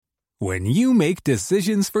When you make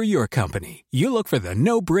decisions for your company, you look for the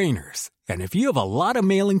no-brainers. And if you have a lot of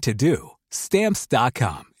mailing to do,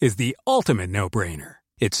 Stamps.com is the ultimate no-brainer.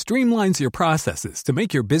 It streamlines your processes to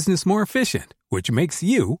make your business more efficient, which makes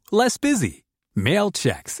you less busy. Mail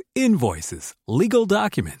checks, invoices, legal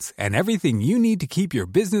documents, and everything you need to keep your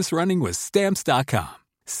business running with Stamps.com.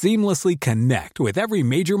 Seamlessly connect with every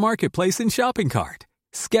major marketplace and shopping cart.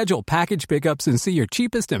 Schedule package pickups and see your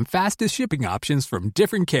cheapest and fastest shipping options from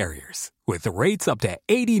different carriers. With rates up to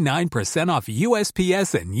 89% off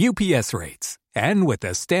USPS and UPS rates. And with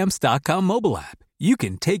the Stamps.com mobile app, you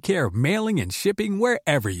can take care of mailing and shipping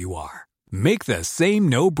wherever you are. Make the same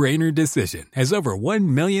no-brainer decision as over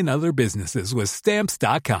 1 million other businesses with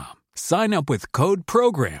Stamps.com. Sign up with code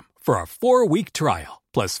PROGRAM for a 4-week trial,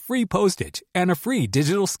 plus free postage and a free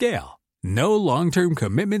digital scale. No long-term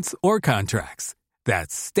commitments or contracts.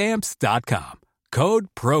 That's Stamps.com. Code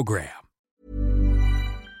PROGRAM.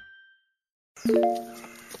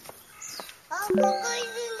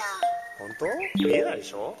 本当？見えないで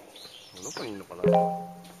しょ？どこにいるのかな？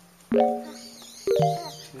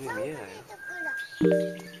見えないよ。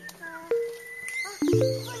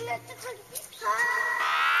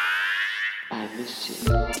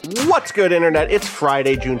What's good, Internet? It's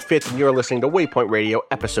Friday, June 5th, and you're listening to Waypoint Radio,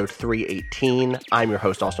 episode 318. I'm your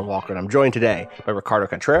host, Austin Walker, and I'm joined today by Ricardo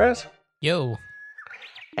Contreras. Yo.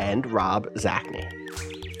 And Rob Zachney.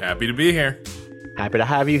 Happy to be here. Happy to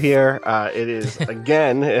have you here. It is,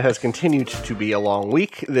 again, it has continued to be a long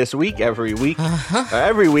week this week. Every week,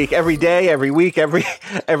 every day, every week,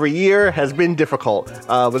 every year has been difficult.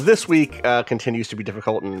 But this week continues to be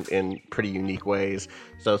difficult in pretty unique ways.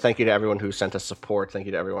 So thank you to everyone who sent us support. Thank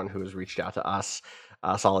you to everyone who has reached out to us.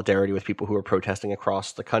 Solidarity with people who are protesting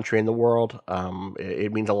across the country and the world.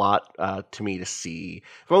 It means a lot to me to see.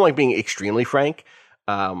 If I'm being extremely frank,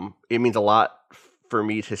 it means a lot for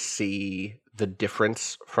me to see the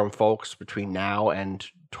difference from folks between now and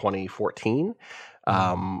 2014,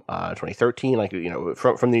 2013,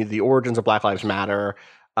 from the origins of Black Lives Matter,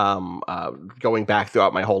 going back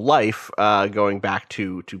throughout my whole life, going back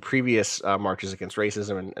to previous marches against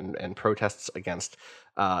racism and protests against,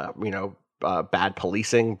 bad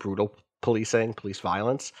policing, brutal policing, police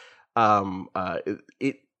violence.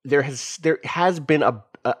 There has been a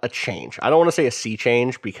change. I don't want to say a sea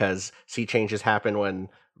change, because sea changes happen when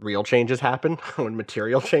real changes happen, when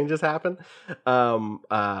material changes happen.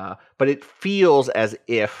 But it feels as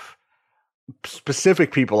if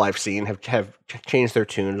specific people I've seen have changed their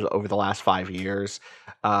tunes over the last 5 years.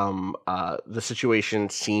 The situation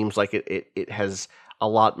seems like it has a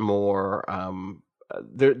lot more.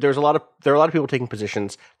 There are a lot of people taking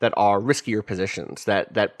positions that are riskier positions,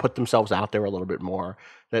 that put themselves out there a little bit more,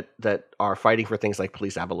 that are fighting for things like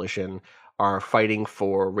police abolition, are fighting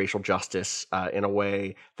for racial justice in a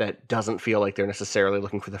way that doesn't feel like they're necessarily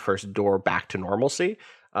looking for the first door back to normalcy.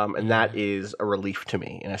 And that is a relief to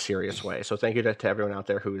me in a serious way. So thank you to everyone out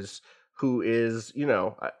there who is,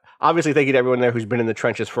 obviously thank you to everyone there who's been in the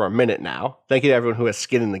trenches for a minute now. Thank you to everyone who has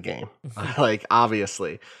skin in the game,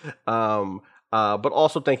 obviously. But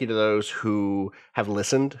also thank you to those who have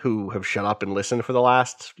listened, who have shut up and listened for the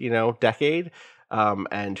last, decade.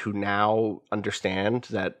 And who now understand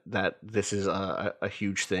that this is a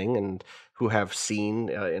huge thing, and who have seen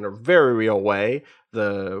in a very real way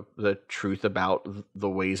the truth about the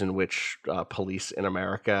ways in which police in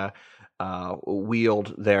America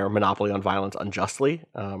wield their monopoly on violence unjustly.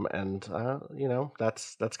 That's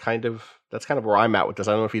kind of where I'm at with this.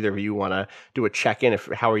 I don't know if either of you want to do a check-in.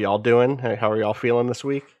 How are y'all doing? How are y'all feeling this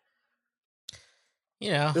week?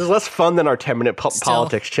 This is less fun than our 10-minute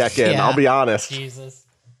politics check-in. Yeah. I'll be honest. Jesus.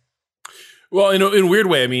 Well, in a weird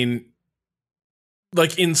way, I mean,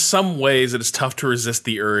 in some ways, it is tough to resist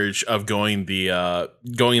the urge of going in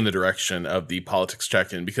the direction of the politics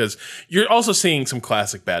check-in, because you're also seeing some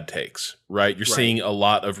classic bad takes, right? You're seeing a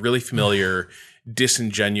lot of really familiar,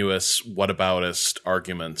 disingenuous, whataboutist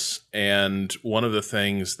arguments, and one of the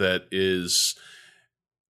things that is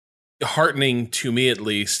heartening to me, at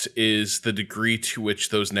least, is the degree to which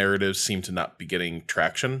those narratives seem to not be getting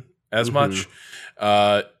traction as much.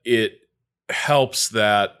 It helps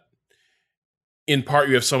that, in part,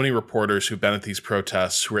 you have so many reporters who've been at these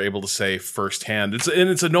protests who are able to say firsthand.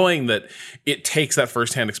 It's annoying that it takes that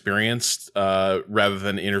firsthand experience rather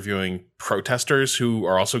than interviewing protesters who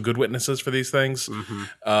are also good witnesses for these things.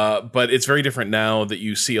 But it's very different now that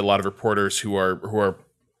you see a lot of reporters who are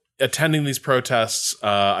attending these protests,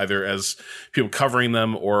 either as people covering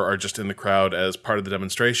them or are just in the crowd as part of the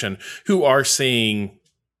demonstration, who are seeing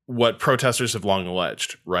what protesters have long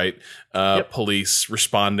alleged, right? Police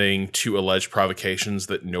responding to alleged provocations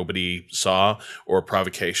that nobody saw or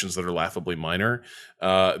provocations that are laughably minor.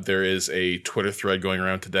 There is a Twitter thread going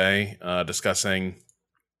around today discussing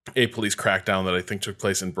a police crackdown that I think took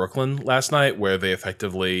place in Brooklyn last night, where they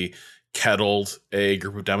effectively kettled a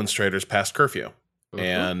group of demonstrators past curfew.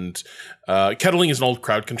 And kettling is an old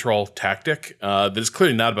crowd control tactic that is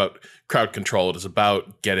clearly not about crowd control. It is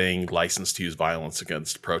about getting license to use violence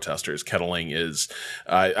against protesters. Kettling is,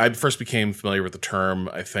 I first became familiar with the term,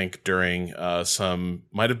 I think, during some,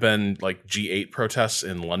 might have been like G8 protests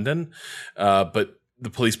in London. But the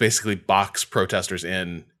police basically box protesters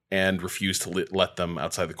in and refuse to let them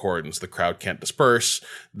outside the cordons. The crowd can't disperse.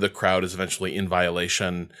 The crowd is eventually in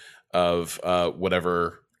violation of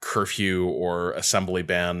whatever curfew or assembly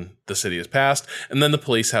ban the city has passed, and then the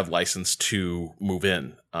police have license to move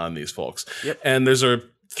in on these folks. And there's a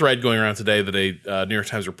thread going around today that a New York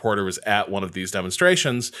Times reporter was at one of these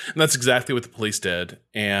demonstrations, and that's exactly what the police did.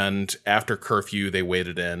 And after curfew, they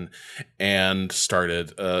waded in and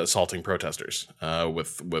started assaulting protesters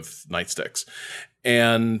with nightsticks.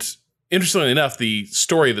 And interestingly enough, the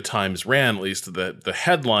story the Times ran, at least the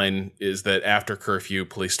headline, is that after curfew,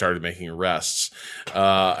 police started making arrests.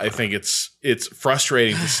 I think it's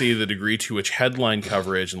frustrating to see the degree to which headline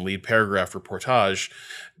coverage and lead paragraph reportage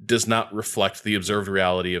does not reflect the observed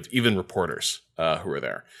reality of even reporters who are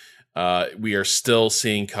there. We are still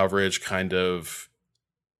seeing coverage kind of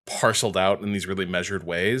parceled out in these really measured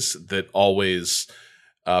ways that always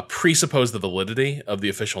presuppose the validity of the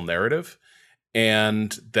official narrative.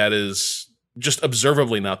 And that is just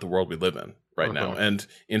observably not the world we live in right now. And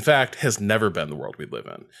in fact, has never been the world we live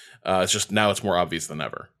in. It's just now it's more obvious than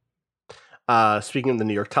ever. Speaking of the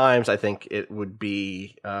New York Times, I think it would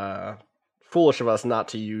be foolish of us not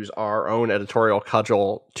to use our own editorial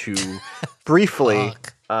cudgel to briefly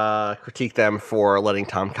critique them for letting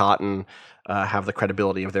Tom Cotton have the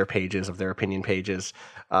credibility of their pages, of their opinion pages,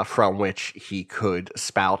 from which he could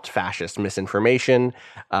spout fascist misinformation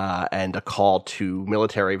and a call to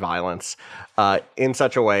military violence in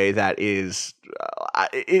such a way that is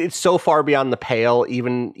it's so far beyond the pale,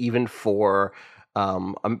 even for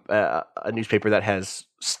a newspaper that has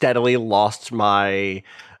steadily lost my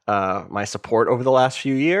support over the last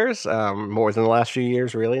few years, more than the last few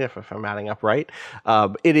years, really, if I'm adding up right.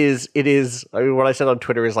 It is. I mean, what I said on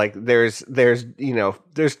Twitter is like there's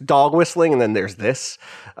dog whistling, and then there's this.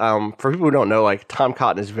 For people who don't know, like Tom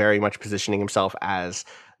Cotton is very much positioning himself as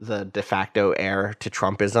the de facto heir to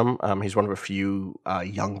Trumpism. He's one of a few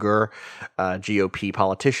younger GOP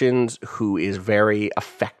politicians who is very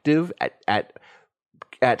effective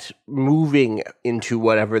at moving into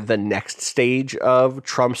whatever the next stage of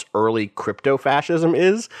Trump's early crypto fascism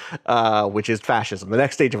is, which is fascism. The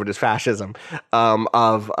next stage of it is fascism,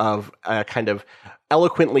 of kind of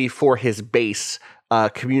eloquently for his base,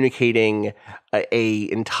 communicating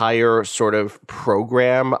a entire sort of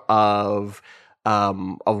program of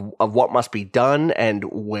what must be done and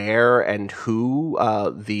where and who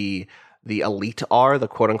the elite are, the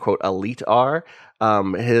quote unquote elite are.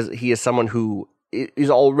 He is someone who is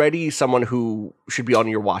already someone who should be on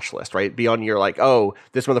your watch list, right? Be on your like, oh,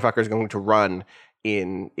 this motherfucker is going to run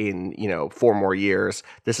in 4 more years.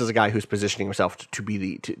 This is a guy who's positioning himself to be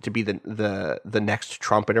the next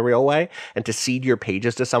Trump in a real way, and to cede your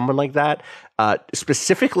pages to someone like that,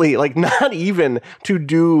 specifically, like not even to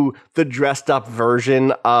do the dressed up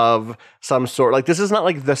version of some sort. Like this is not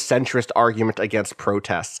like the centrist argument against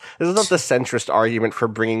protests. This is not the centrist argument for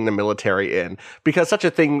bringing the military in, because such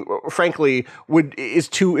a thing, frankly, is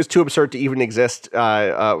too absurd to even exist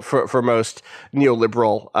for most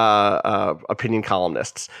neoliberal opinion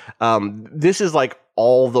columnists. This is like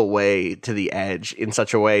all the way to the edge in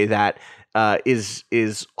such a way that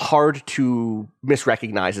is hard to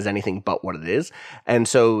misrecognize as anything but what it is. And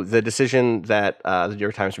so the decision that the New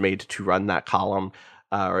York Times made to run that column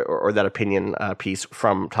or that opinion piece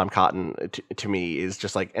from Tom Cotton to me is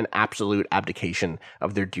just like an absolute abdication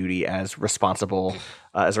of their duty as responsible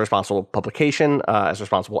as a responsible publication, as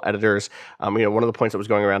responsible editors. One of the points that was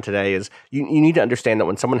going around today is you need to understand that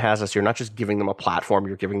when someone has this, you're not just giving them a platform,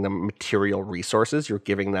 you're giving them material resources, you're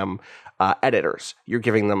giving them editors, you're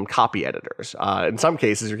giving them copy editors. In some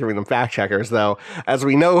cases, you're giving them fact checkers, though, as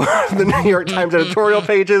we know, the New York Times editorial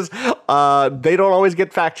pages, they don't always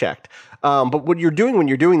get fact checked. But what you're doing when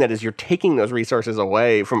you're doing that is you're taking those resources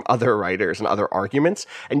away from other writers and other arguments,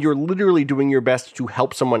 and you're literally doing your best to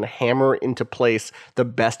help someone hammer into place the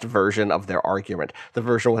best version of their argument, the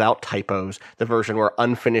version without typos, the version where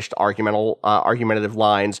unfinished argumentative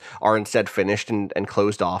lines are instead finished and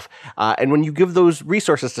closed off. And when you give those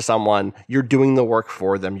resources to someone, you're doing the work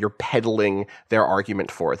for them. You're peddling their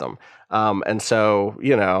argument for them. And so,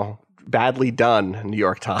 badly done, New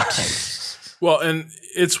York Times. Well, and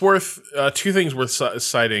it's worth two things worth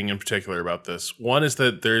citing in particular about this. One is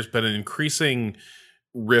that there's been an increasing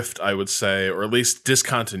rift, I would say, or at least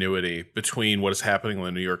discontinuity between what is happening on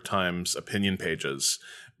the New York Times opinion pages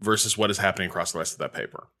versus what is happening across the rest of that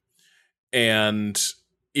paper. And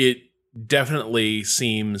it definitely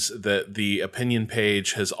seems that the opinion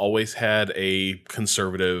page has always had a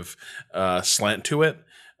conservative slant to it,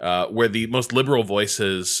 where the most liberal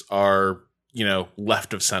voices are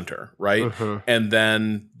left of center, right? Mm-hmm. And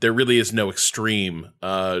then there really is no extreme,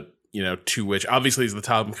 to which, obviously, as the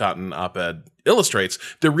Tom Cotton op-ed illustrates,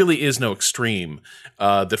 there really is no extreme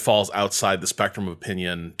that falls outside the spectrum of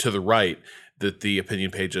opinion to the right that the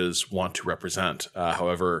opinion pages want to represent.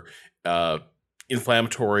 However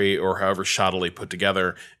inflammatory or however shoddily put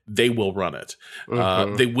together, they will run it.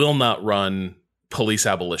 Mm-hmm. They will not run police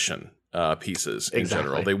abolition pieces in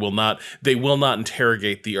general. They will not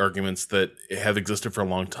interrogate the arguments that have existed for a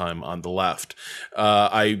long time on the left.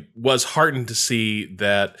 I was heartened to see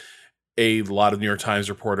that a lot of New York Times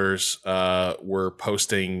reporters were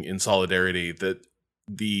posting in solidarity that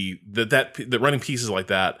that running pieces like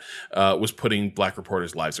that was putting Black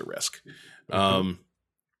reporters' lives at risk. Mm-hmm.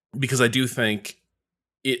 Because I do think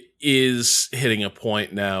it is hitting a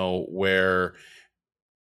point now where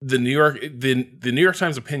the New York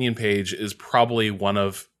Times opinion page is probably one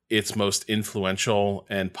of its most influential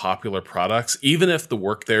and popular products, even if the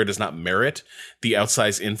work there does not merit the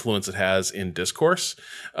outsized influence it has in discourse.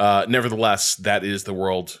 Nevertheless, that is the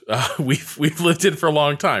world we've lived in for a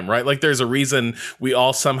long time, right? Like, there's a reason we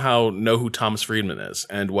all somehow know who Thomas Friedman is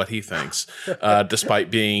and what he thinks,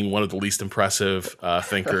 despite being one of the least impressive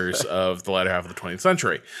thinkers of the latter half of the 20th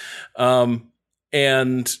century.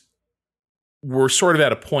 And we're sort of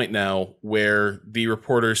at a point now where the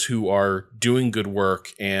reporters who are doing good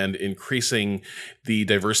work and increasing the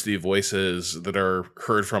diversity of voices that are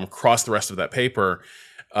heard from across the rest of that paper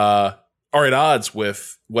are at odds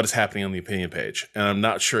with what is happening on the opinion page. And I'm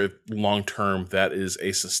not sure long-term that is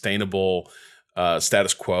a sustainable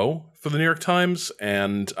status quo for the New York Times.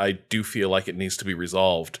 And I do feel like it needs to be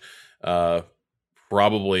resolved,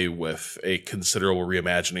 probably with a considerable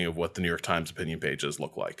reimagining of what the New York Times opinion pages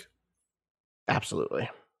look like. Absolutely.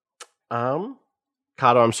 Kato,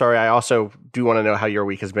 I'm sorry. I also do want to know how your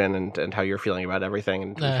week has been and how you're feeling about everything.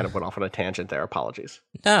 And we kind of went off on a tangent there. Apologies.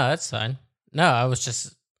 No, that's fine. No, I was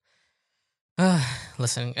just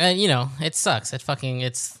listening. It sucks.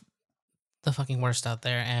 It's the fucking worst out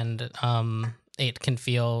there, and it can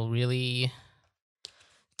feel really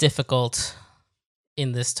difficult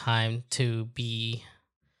in this time to be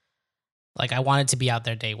like, I wanted to be out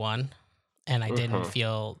there day one, and I didn't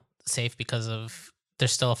feel safe because of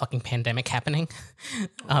there's still a fucking pandemic happening.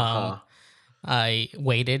 I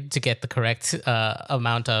waited to get the correct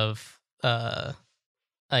amount of I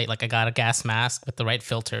got a gas mask with the right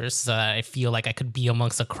filters so that I feel like I could be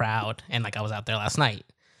amongst a crowd, and like I was out there last night,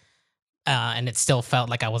 and it still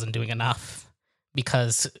felt like I wasn't doing enough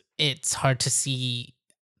because it's hard to see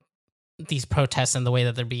these protests and the way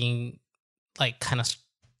that they're being like kind of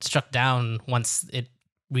struck down once it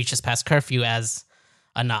reaches past curfew as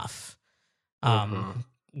enough,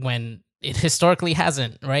 when it historically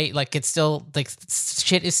hasn't, right? Like, it's still like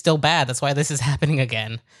shit is still bad. That's why this is happening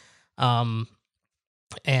again.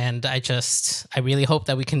 And I really hope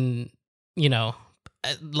that we can,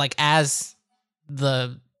 like, as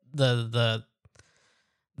the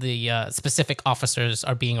specific officers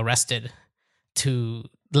are being arrested, to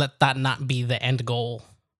let that not be the end goal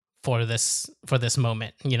for this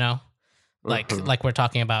moment, Like we're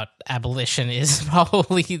talking about, abolition is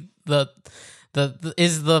probably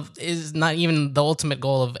is not even the ultimate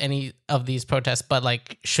goal of any of these protests, but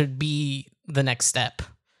like should be the next step.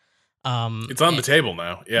 It's on the table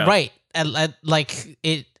now, yeah, right. I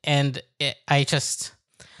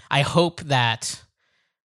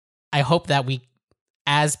hope that we,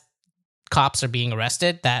 as cops are being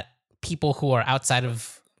arrested, that people who are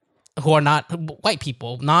who are not white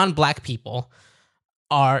people, non-black people,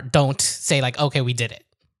 don't say like, okay, we did it,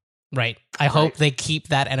 right? I hope they keep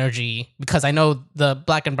that energy, because I know the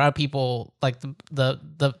black and brown people, like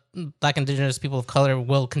the black indigenous people of color,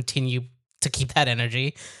 will continue to keep that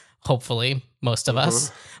energy. Hopefully, most of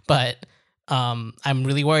us, but I'm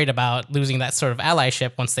really worried about losing that sort of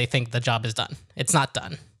allyship once they think the job is done. It's not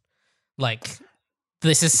done. Like,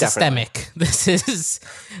 this is systemic. This is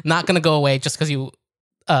not going to go away just because you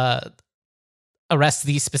arrest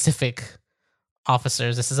these specific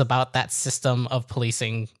officers. This is about that system of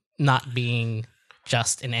policing not being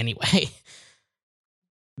just in any way.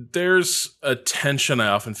 There's a tension I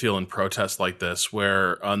often feel in protests like this,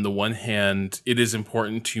 where on the one hand, it is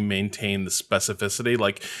important to maintain the specificity.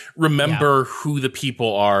 Like, remember who the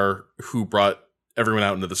people are who brought everyone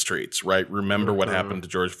out into the streets, right? Remember what happened to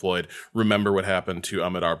George Floyd. Remember what happened to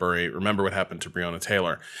Ahmaud Arbery. Remember what happened to Breonna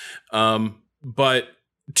Taylor. But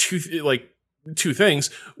two things.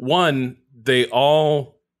 One, they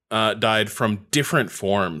all died from different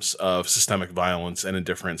forms of systemic violence and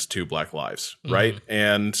indifference to Black lives, right?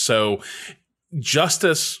 And so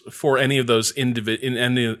justice for any of those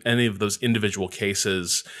any of those individual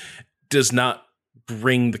cases does not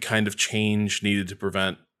bring the kind of change needed to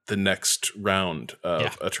prevent the next round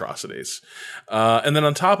of atrocities. And then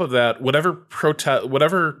on top of that,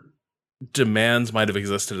 whatever demands might have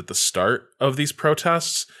existed at the start of these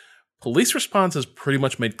protests, police response has pretty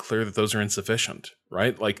much made clear that those are insufficient,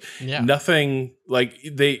 right? Like nothing, like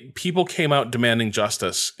people came out demanding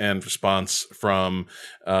justice and response from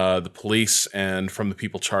the police and from the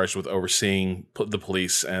people charged with overseeing the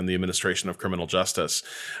police and the administration of criminal justice.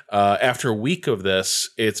 After a week of this,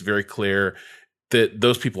 it's very clear that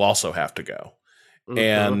those people also have to go.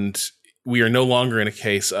 And we are no longer in a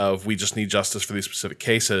case of we just need justice for these specific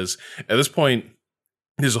cases. At this point,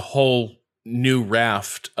 there's a whole new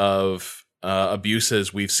raft of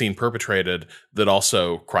abuses we've seen perpetrated that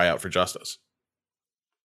also cry out for justice.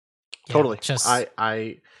 Totally.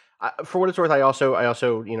 I for what it's worth, I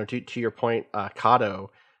also, to your point,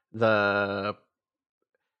 Kato, the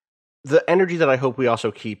energy that I hope we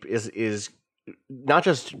also keep is not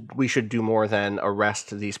just we should do more than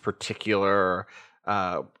arrest these particular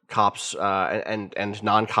cops and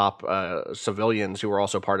non-cop civilians who were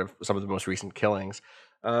also part of some of the most recent killings.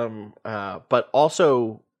 But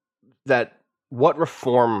also that what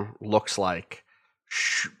reform looks like,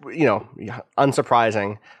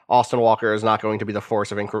 unsurprising. Austin Walker is not going to be the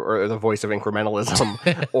force of or the voice of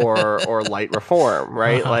incrementalism or light reform,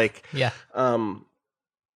 right?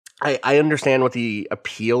 I understand what the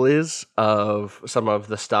appeal is of some of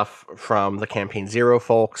the stuff from the Campaign Zero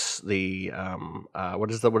folks. The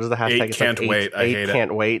what is the hashtag? Eight can't wait. I hate it.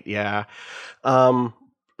 Can't wait. Yeah.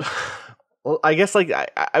 Well, I guess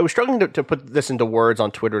I was struggling to put this into words on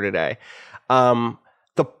Twitter today.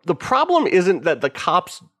 The problem isn't that the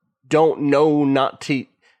cops don't know not to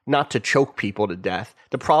choke people to death.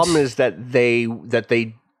 The problem is that they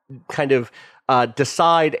kind of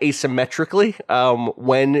decide asymmetrically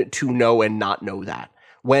when to know and not know that.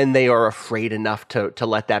 When they are afraid enough to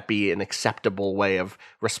let that be an acceptable way of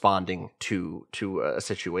responding to a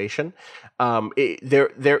situation.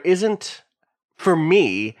 There isn't, for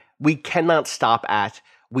me. We cannot stop at,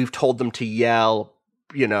 we've told them to yell,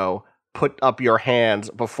 put up your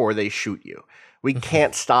hands before they shoot you. We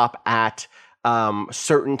can't stop at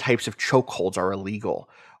certain types of chokeholds are illegal,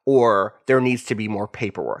 or there needs to be more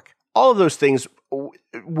paperwork. All of those things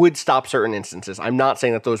would stop certain instances. I'm not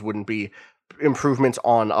saying that those wouldn't be improvements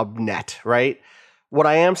on a net, right? What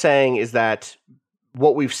I am saying is that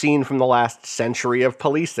what we've seen from the last century of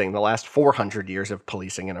policing, the last 400 years of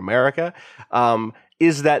policing in America,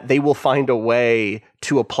 is that they will find a way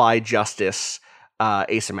to apply justice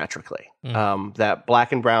asymmetrically. That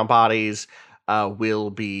black and brown bodies will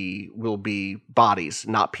be bodies,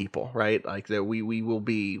 not people, right? Like we will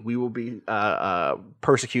be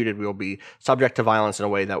persecuted. We will be subject to violence in a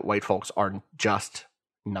way that white folks are just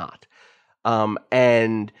not.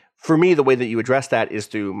 And for me, the way that you address that is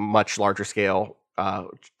through much larger scale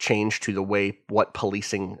change to the way what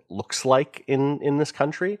policing looks like in this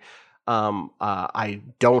country. I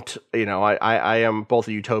don't, I am both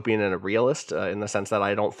a utopian and a realist in the sense that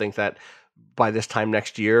I don't think that by this time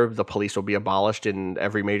next year, the police will be abolished in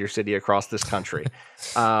every major city across this country.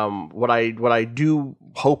 What I do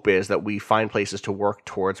hope is that we find places to work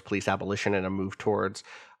towards police abolition and a move towards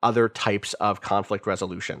other types of conflict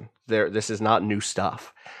resolution. This is not new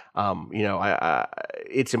stuff.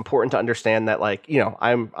 It's important to understand that,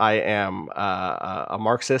 I am a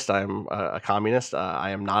Marxist. I'm a communist. I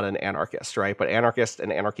am not an anarchist, right? But anarchist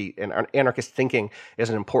and anarchist thinking is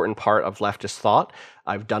an important part of leftist thought.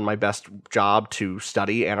 I've done my best job to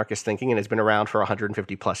study anarchist thinking, and it's been around for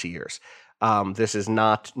 150 plus years. This is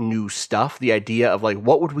not new stuff. The idea of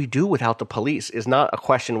what would we do without the police is not a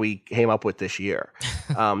question we came up with this year.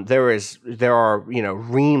 There are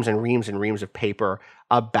reams and reams and reams of paper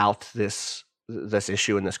about this this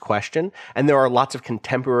issue and this question. And there are lots of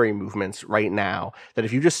contemporary movements right now that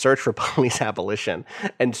if you just search for police abolition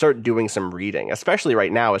and start doing some reading, especially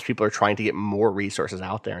right now as people are trying to get more resources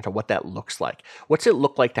out there into what that looks like. What's it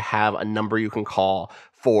look like to have a number you can call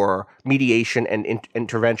for mediation and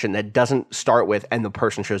intervention that doesn't start with, and the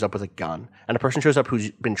person shows up with a gun, and a person shows up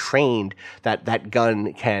who's been trained that that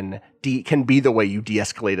gun can be the way you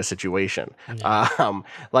de-escalate a situation. Yeah.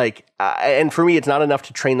 And for me, it's not enough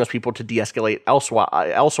to train those people to de-escalate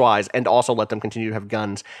elsewise and also let them continue to have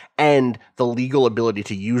guns and the legal ability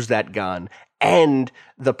to use that gun and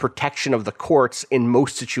the protection of the courts in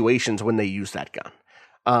most situations when they use that gun.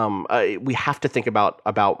 We have to think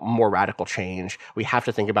about more radical change. We have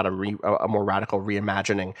to think about a more radical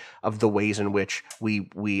reimagining of the ways in which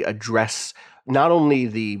we address not only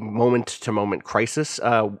the moment-to-moment crisis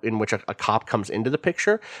in which a cop comes into the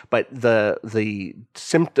picture, but the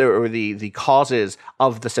causes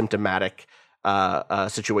of the symptomatic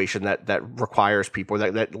situation that requires people,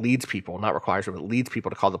 that leads people, not requires, but leads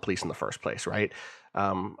people to call the police in the first place, right?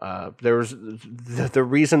 There's the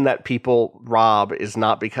reason that people rob is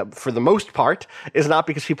not because, for the most part, is not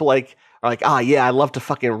because people are like, I love to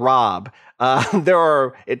fucking rob. There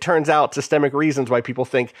are, it turns out, systemic reasons why people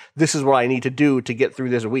think this is what I need to do to get through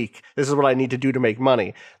this week. This is what I need to do to make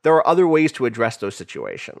money. There are other ways to address those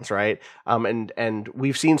situations, right? And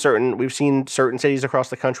we've seen certain cities across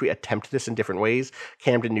the country attempt this in different ways.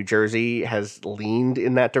 Camden, New Jersey has leaned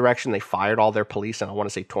in that direction. They fired all their police in, I want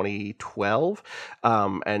to say, 2012,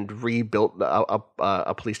 and rebuilt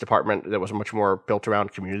a police department that was much more built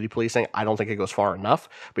around community policing. I don't think it goes far enough,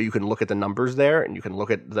 but you can look at the numbers there, and you can look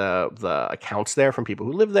at the accounts there from people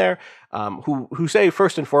who live there, who say,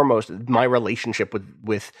 first and foremost, my relationship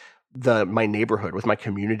with my neighborhood, with my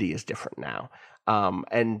community is different now.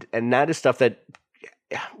 And that is stuff that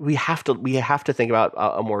we have to think about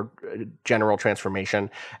a more general transformation,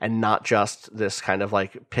 and not just this kind of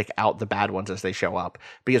like pick out the bad ones as they show up,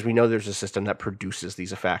 because we know there's a system that produces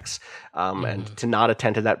these effects. And to not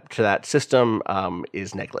attend to that system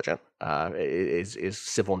is negligent, is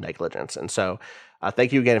civil negligence. And so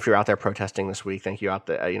thank you again if you're out there protesting this week. Thank you out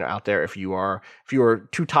there if you are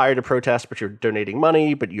too tired to protest but you're donating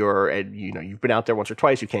money, but you've been out there once or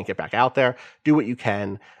twice, you can't get back out there. Do what you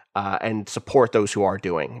can. And support those who are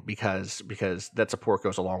doing, because that support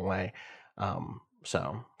goes a long way.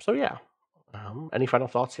 So yeah. Any final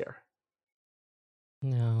thoughts here?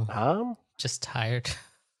 No. Just tired.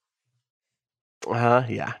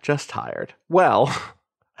 Yeah, just tired. Well,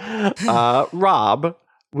 Rob,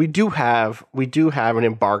 we do have an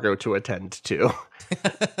embargo to attend to.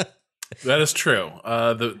 That is true.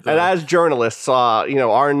 And as journalists,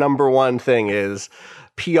 our number one thing is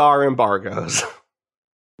PR embargoes.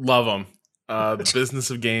 Love them. The business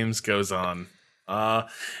of games goes on.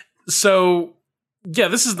 So, yeah,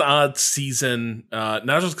 this is the odd season,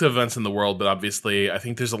 not just because of events in the world, but obviously I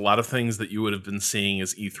think there's a lot of things that you would have been seeing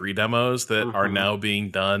as E3 demos that are now being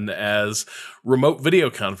done as remote video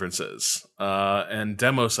conferences and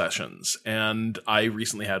demo sessions. And I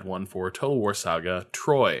recently had one for Total War Saga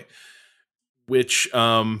Troy, which,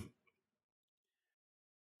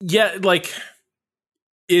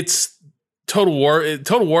 it's Total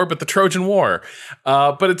War, but the Trojan War.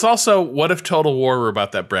 But it's also, what if Total War were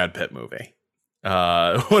about that Brad Pitt movie?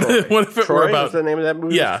 What if it were about... What's the name of that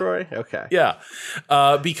movie? Yeah. Troy? Okay. Yeah.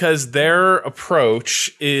 Because their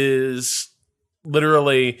approach is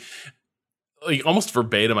literally, like, almost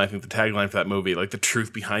verbatim, I think, the tagline for that movie, like the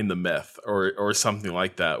truth behind the myth or something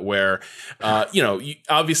like that, where,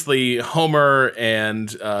 obviously Homer and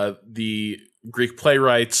the Greek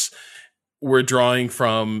playwrights we're drawing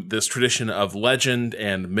from this tradition of legend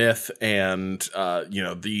and myth, and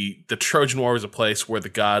the Trojan War was a place where the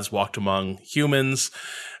gods walked among humans.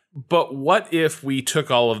 But what if we took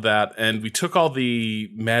all of that and we took all the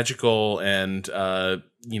magical and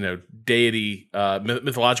deity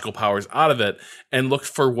mythological powers out of it and looked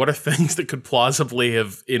for what are things that could plausibly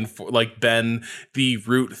have been the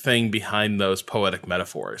root thing behind those poetic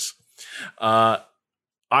metaphors?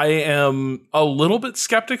 I am a little bit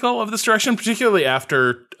skeptical of this direction, particularly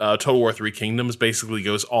after Total War 3 Kingdoms basically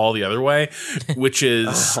goes all the other way, which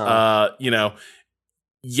is,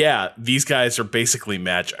 these guys are basically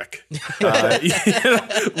magic.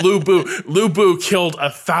 Lu Bu killed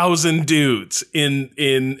 1,000 dudes in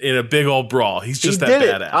a big old brawl. He's just that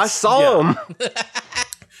badass. I saw him.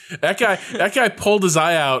 That guy pulled his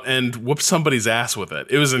eye out and whooped somebody's ass with it.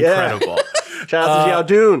 It was incredible. Shout out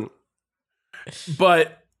to Xiao Dun.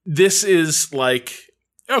 But this is like,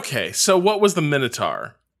 okay, so what was the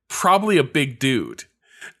Minotaur? Probably a big dude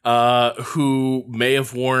who may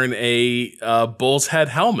have worn a bull's head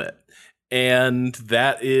helmet and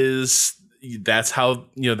that's how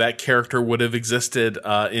that character would have existed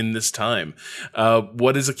in this time.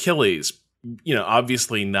 What is Achilles?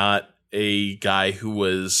 Obviously not a guy who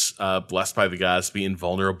was blessed by the gods to be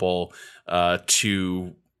invulnerable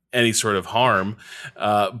to any sort of harm,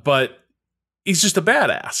 but he's just a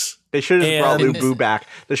badass. They should have brought Lu Bu back.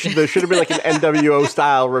 There should have been like an NWO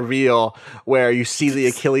style reveal where you see the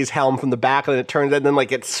Achilles helm from the back, and then it turns, and then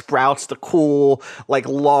like it sprouts the cool like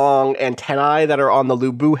long antennae that are on the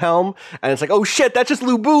Lu Bu helm, and it's like, oh shit, that's just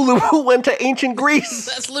Lu Bu. Lu Bu went to ancient Greece.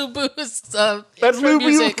 That's Lu Bu's. That's Lu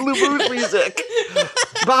Bu's music.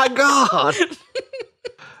 By God.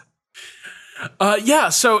 Yeah.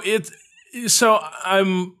 So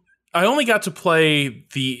I only got to play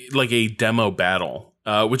a demo battle.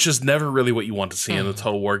 Which is never really what you want to see in a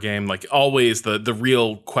Total War game. Like always, the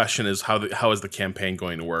real question is how is the campaign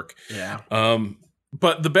going to work? Yeah.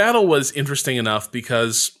 But the battle was interesting enough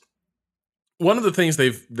because one of the things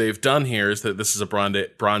they've done here is that this is a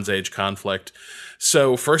Bronze Age conflict.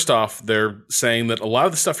 So first off, they're saying that a lot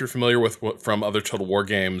of the stuff you're familiar with from other Total War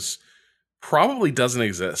games probably doesn't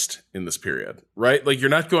exist in this period, right? Like you're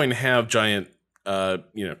not going to have giant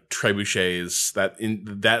trebuchets.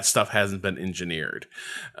 That stuff hasn't been engineered.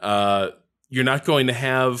 You're not going to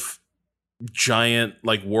have giant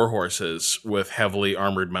like war horses with heavily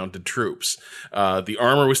armored mounted troops. The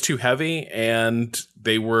armor was too heavy, and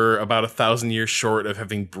they were about 1,000 years short of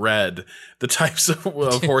having bred the types of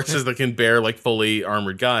horses that can bear like fully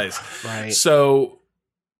armored guys. Right. So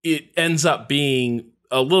it ends up being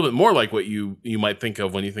a little bit more like what you might think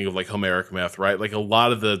of when you think of like Homeric myth, right? Like a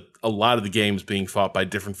lot of the games being fought by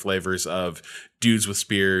different flavors of dudes with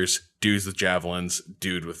spears, dudes with javelins,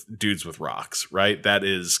 dudes with rocks, right? That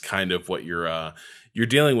is kind of what you're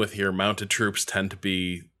dealing with here. Mounted troops tend to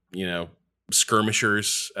be,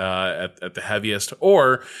 skirmishers at the heaviest,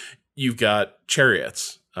 or you've got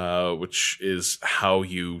chariots, which is how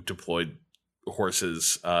you deployed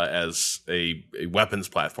horses as a weapons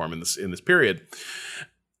platform in this period.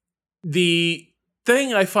 The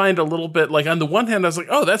thing I find a little bit like, on the one hand, I was like,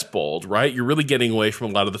 oh, that's bold, right? You're really getting away from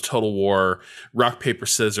a lot of the Total War rock, paper,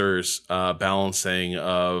 scissors balancing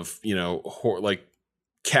of, like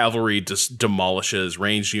cavalry just demolishes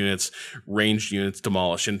ranged units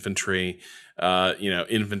demolish infantry.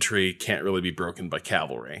 Infantry can't really be broken by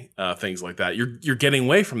cavalry, things like that. You're getting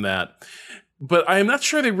away from that, but I am not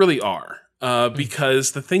sure they really are.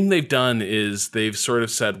 Because the thing they've done is they've sort of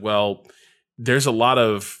said, well, there's a lot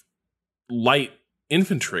of light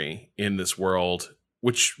infantry in this world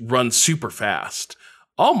which run super fast,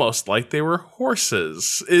 almost like they were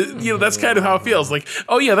horses. That's kind of how it feels. Like,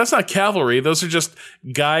 oh yeah, that's not cavalry. Those are just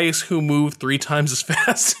guys who move 3 times as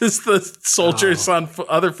fast as the soldiers on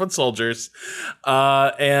other foot soldiers,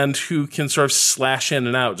 and who can sort of slash in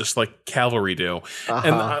and out just like cavalry do.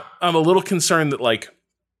 And I'm a little concerned that like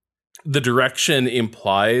the direction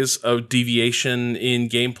implies a deviation in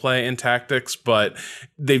gameplay and tactics, but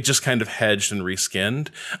they've just kind of hedged and reskinned.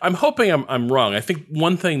 I'm hoping I'm wrong. I think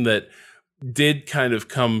one thing that did kind of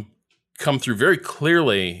come through very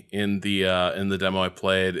clearly in the demo I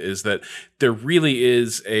played is that there really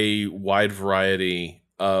is a wide variety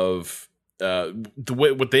of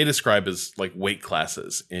what they describe as like weight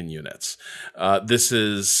classes in units. This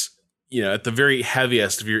is, at the very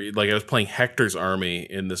heaviest, if you're like, I was playing Hector's army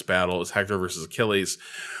in this battle. It was Hector versus Achilles.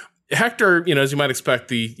 Hector, as you might expect,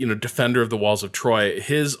 the defender of the walls of Troy,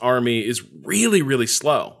 his army is really, really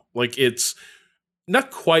slow. Like it's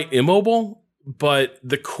not quite immobile, but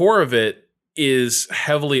the core of it is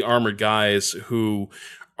heavily armored guys who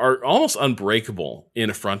are almost unbreakable in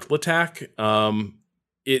a frontal attack.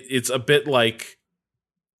 It's a bit like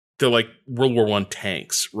they're like World War I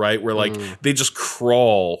tanks, right? Where like they just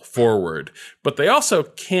crawl forward, but they also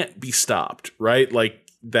can't be stopped, right? Like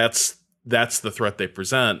that's the threat they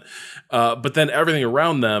present. But then everything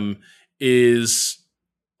around them is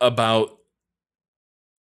about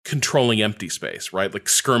controlling empty space, right? Like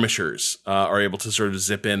skirmishers are able to sort of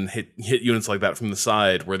zip in, hit units like that from the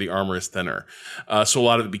side where the armor is thinner. So a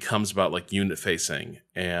lot of it becomes about like unit facing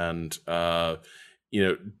and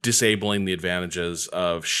disabling the advantages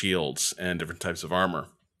of shields and different types of armor,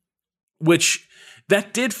 which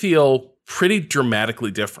that did feel pretty dramatically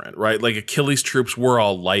different, right? Like Achilles' troops were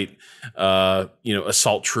all light,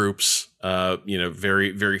 assault troops,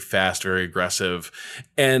 very, very fast, very aggressive.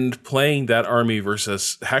 And playing that army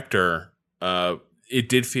versus Hector, it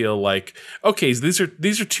did feel like, okay, so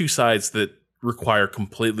these are two sides that require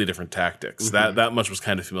completely different tactics. That much was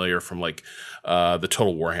kind of familiar from like the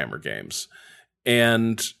Total Warhammer games.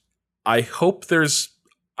 And I hope there's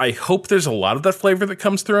a lot of that flavor that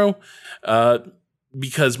comes through.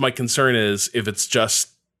 because my concern is if it's just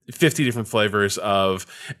 50 different flavors of,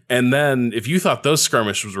 and then if you thought those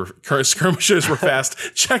skirmishers were fast,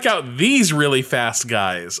 check out these really fast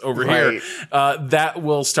guys over here. That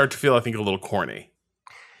will start to feel, I think, a little corny.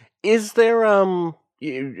 Is there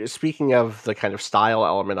speaking of the kind of style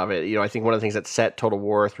element of it, I think one of the things that set Total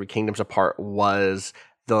War Three Kingdoms apart was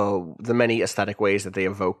the many aesthetic ways that they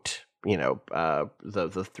evoked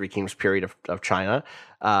the Three Kingdoms period of China,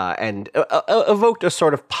 and evoked a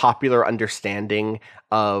sort of popular understanding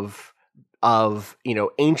of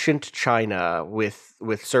ancient China with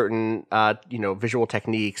certain visual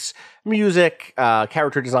techniques, music,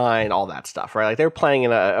 character design, all that stuff, right? Like they're playing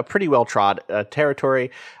in a pretty well trod territory,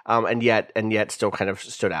 and yet still kind of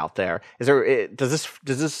stood out there. Does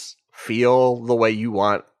this feel the way you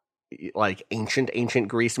want like ancient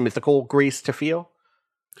Greece, mythical Greece to feel?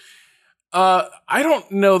 I don't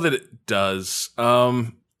know that it does.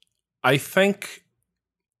 I think,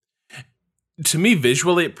 to me,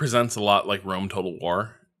 visually, it presents a lot like Rome Total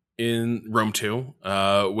War in Rome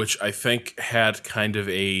 2, which I think had kind of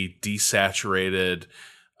a desaturated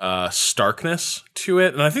starkness to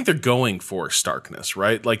it. And I think they're going for starkness,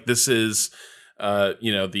 right? Like this is,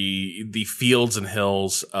 the fields and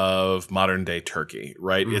hills of modern day Turkey,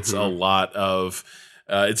 right? Mm-hmm. It's a lot of,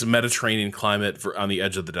 it's a Mediterranean climate on the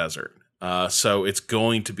edge of the desert. So it's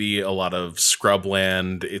going to be a lot of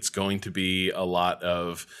scrubland. It's going to be a lot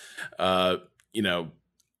of,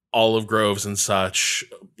 olive groves and such,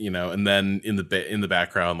 and then in the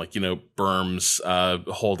background, like, berms,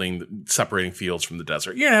 separating fields from the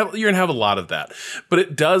desert. You're gonna have a lot of that, but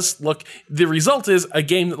it does look, the result is a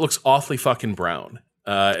game that looks awfully fucking brown,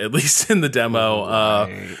 at least in the demo.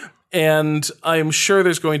 Right. And I'm sure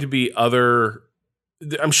there's going to be other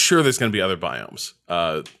biomes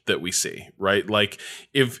that we see, right? Like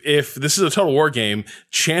if this is a Total War game,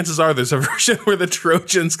 chances are there's a version where the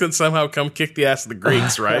Trojans can somehow come kick the ass of the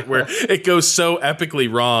Greeks, right? Where it goes so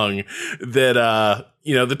epically wrong that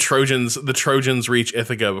the Trojans reach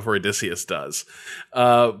Ithaca before Odysseus does.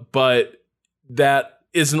 But that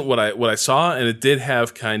isn't what I saw, and it did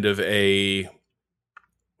have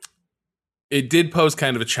it did pose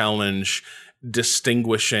kind of a challenge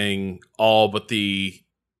distinguishing all but the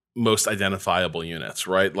most identifiable units,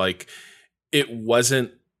 right? Like it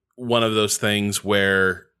wasn't one of those things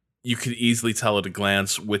where you could easily tell at a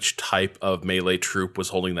glance which type of melee troop was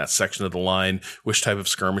holding that section of the line, which type of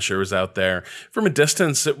skirmisher was out there. From a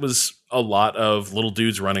distance, it was a lot of little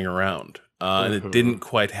dudes running around, and it didn't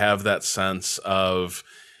quite have that sense of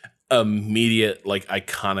immediate, like,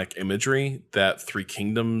 iconic imagery that Three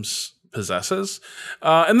Kingdoms possesses,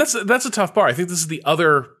 and that's a tough bar. I think this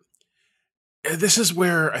is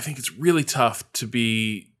where I think it's really tough to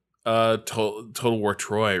be Total War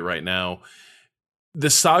Troy right now. The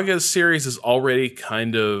Saga series is already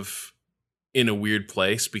kind of in a weird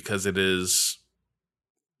place because it is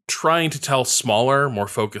trying to tell smaller, more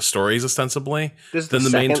focused stories ostensibly than the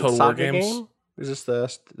main Total War games. Game? Is this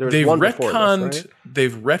they've retconned? Right?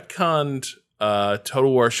 They've retconned Total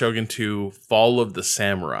War Shogun 2 Fall of the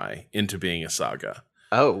Samurai into being a saga.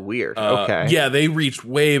 Oh, weird. Okay. Yeah, they reached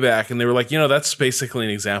way back and they were like, that's basically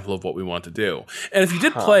an example of what we want to do. And if you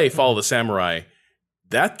did play Fall of the Samurai,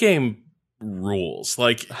 that game rules.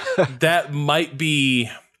 Like, that might be,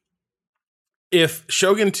 if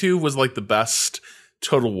Shogun 2 was like the best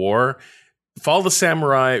Total War, Fall of the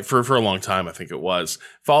Samurai, for a long time, I think it was,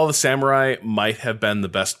 Fall of the Samurai might have been the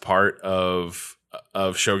best part of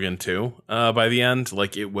Shogun 2 by the end.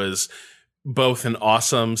 Like, it was both an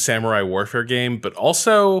awesome samurai warfare game, but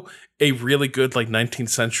also a really good, like, 19th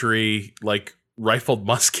century, like, rifled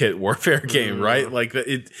musket warfare game, right? Like,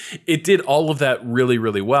 it did all of that really,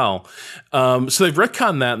 really well. So they've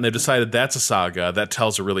retconned that, and they've decided that's a saga that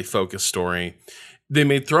tells a really focused story. They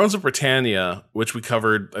made Thrones of Britannia, which we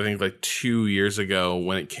covered, I think, like 2 years ago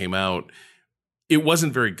when it came out. It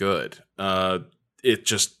wasn't very good. It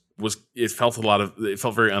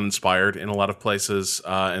felt very uninspired in a lot of places,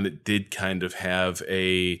 and it did kind of have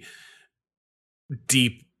a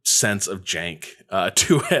deep sense of jank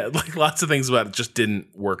to it. Like, lots of things about it just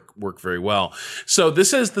didn't work very well. So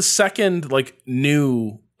this is the second, like,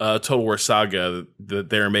 new Total War saga that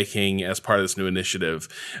they're making as part of this new initiative.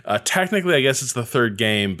 Technically, I guess it's the third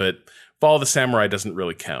game, but Fall of the Samurai doesn't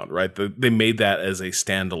really count, right? They made that as a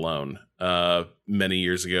standalone many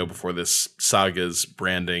years ago before this saga's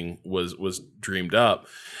branding was dreamed up.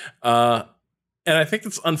 And I think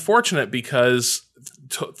it's unfortunate because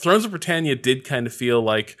Thrones of Britannia did kind of feel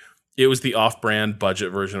like it was the off-brand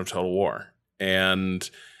budget version of Total War. And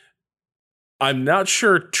I'm not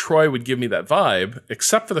sure Troy would give me that vibe,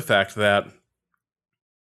 except for the fact that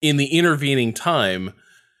in the intervening time,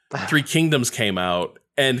 Three Kingdoms came out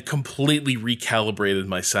and completely recalibrated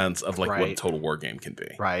my sense of like what a total war game can be.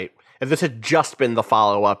 Right. If this had just been the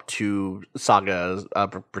follow-up to Saga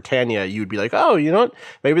Britannia, you'd be like, oh, you know what?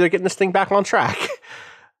 Maybe they're getting this thing back on track.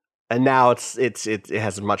 And now it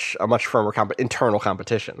has a much firmer internal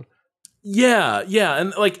competition. Yeah,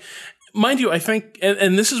 and like, mind you, I think,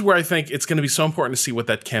 and this is where I think it's going to be so important to see what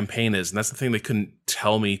that campaign is, and that's the thing they couldn't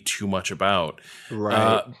tell me too much about,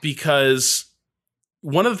 right? Because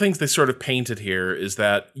one of the things they sort of painted here is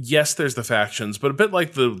that yes, there's the factions, but a bit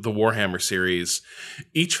like the Warhammer series,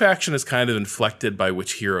 each faction is kind of inflected by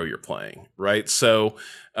which hero you're playing, right? So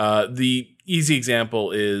the easy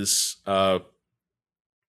example is,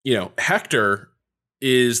 Hector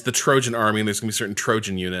is the Trojan army, and there's going to be certain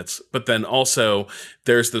Trojan units, but then also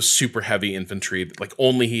there's those super heavy infantry that like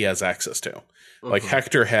only he has access to. Mm-hmm. Like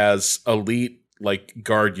Hector has elite like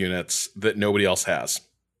guard units that nobody else has.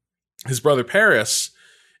 His brother Paris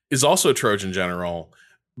is also a Trojan general,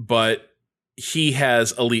 but he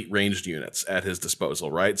has elite ranged units at his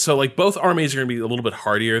disposal, right? So like both armies are going to be a little bit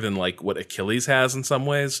hardier than like what Achilles has in some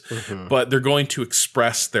ways, but they're going to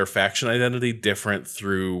express their faction identity different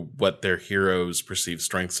through what their heroes' perceived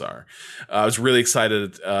strengths are. I was really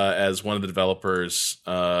excited as one of the developers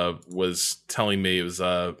was telling me, it was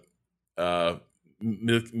Milko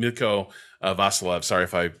Vasilev, sorry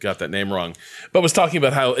if I got that name wrong, but was talking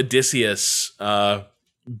about how Odysseus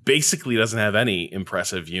basically doesn't have any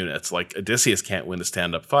impressive units. Like Odysseus can't win a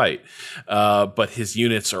stand-up fight, but his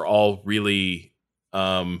units are all really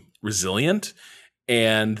resilient,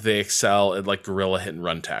 and they excel at like guerrilla hit and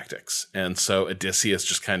run tactics. And so Odysseus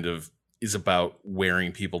just kind of is about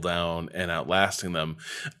wearing people down and outlasting them.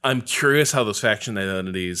 I'm curious how those faction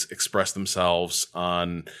identities express themselves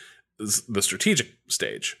on the strategic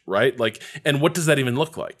stage, right? Like, and what does that even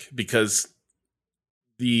look like? Because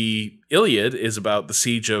the Iliad is about the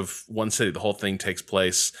siege of one city. The whole thing takes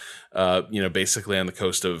place, basically on the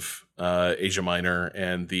coast of Asia Minor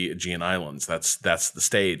and the Aegean Islands. That's the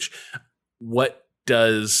stage. What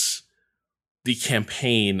does the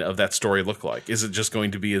campaign of that story look like? Is it just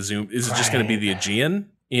going to be Is it just going to be the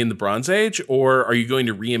Aegean in the Bronze Age, or are you going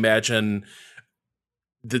to reimagine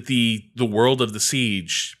that the world of the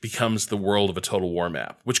siege becomes the world of a Total War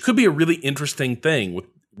map, which could be a really interesting thing with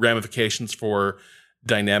ramifications for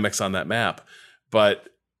dynamics on that map. But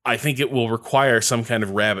I think it will require some kind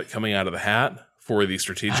of rabbit coming out of the hat for the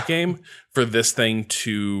strategic game for this thing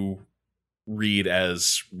to read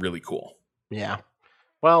as really cool. Yeah.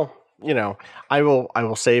 Well, I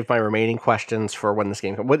will save my remaining questions for when this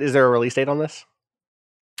game comes. What is there a release date on this?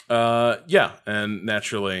 Yeah, and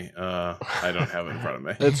naturally, I don't have it in front of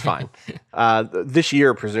me. It's fine. This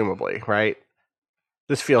year, presumably, right?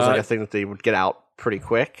 This feels like a thing that they would get out pretty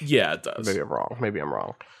quick. Yeah, it does. Maybe I'm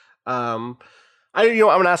wrong. I'm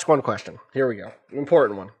gonna ask one question. Here we go. An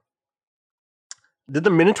important one. Did the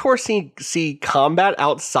Minotaur see combat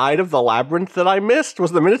outside of the labyrinth that I missed?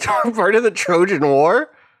 Was the Minotaur part of the Trojan War?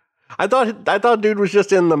 I thought dude was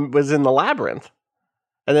just in the labyrinth,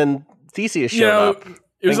 and then Theseus showed up.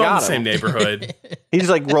 It was all the same neighborhood. He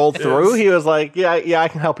just like rolled through. He was like, yeah, I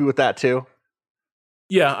can help you with that too.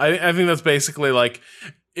 Yeah, I think that's basically like,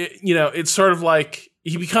 it's sort of like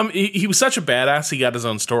he was such a badass, he got his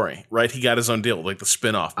own story, right? He got his own deal, like the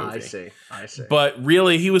spin-off movie. I see. But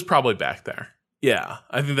really, he was probably back there. Yeah,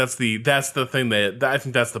 I think that's the thing I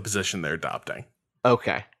think that's the position they're adopting.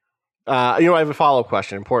 Okay. I have a follow-up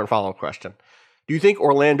question, important follow-up question. Do you think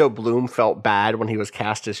Orlando Bloom felt bad when he was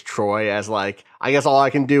cast as Troy, as like, I guess all I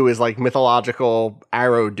can do is like mythological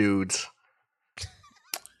arrow dudes?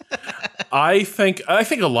 I think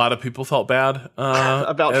a lot of people felt bad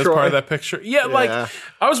about as Troy. Part of that picture. Yeah, like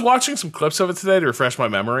I was watching some clips of it today to refresh my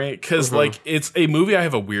memory, because like it's a movie I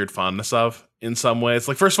have a weird fondness of in some ways.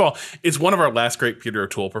 Like, first of all, it's one of our last great Peter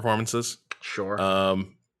O'Toole performances. Sure.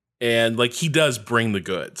 And like he does bring the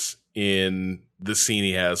goods in the scene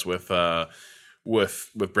he has with Brad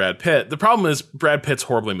Pitt. The problem is Brad Pitt's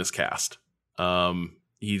horribly miscast.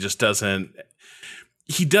 He just doesn't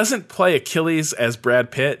play Achilles as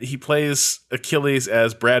Brad Pitt. He plays Achilles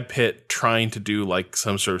as Brad Pitt trying to do like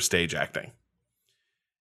some sort of stage acting.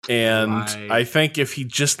 And I think if he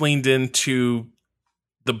just leaned into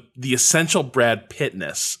the essential Brad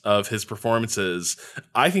Pittness of his performances,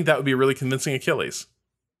 I think that would be a really convincing Achilles.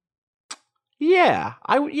 Yeah,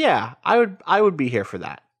 I would be here for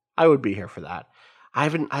that. I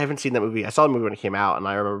haven't seen that movie. I saw the movie when it came out, and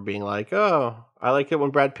I remember being like, "Oh, I like it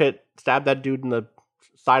when Brad Pitt stabbed that dude in the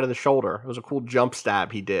side of the shoulder. It was a cool jump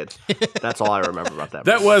stab he did. That's all I remember about that.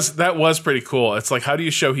 That was pretty cool. It's like, how do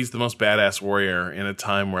you show he's the most badass warrior in a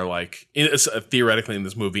time where, like, theoretically in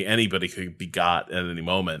this movie anybody could be got at any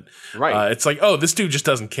moment? Right. It's like, oh, this dude just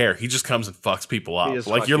doesn't care. He just comes and fucks people up.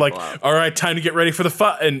 Like, you're like, up. All right, time to get ready for the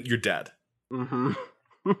fight, and you're dead. Mm-hmm.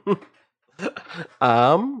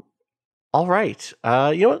 All right.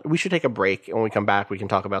 You know what? We should take a break. And when we come back, we can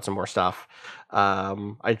talk about some more stuff.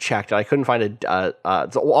 I checked. I couldn't find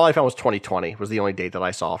all I found was 2020 was the only date that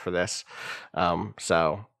I saw for this.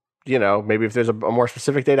 So, you know, maybe if there's a more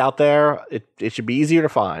specific date out there, it should be easier to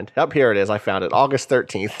find. Up here it is. I found it. August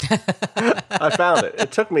 13th. I found it.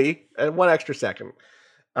 It took me 1 extra second.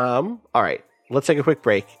 All right. Let's take a quick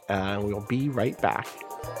break. We'll be right back.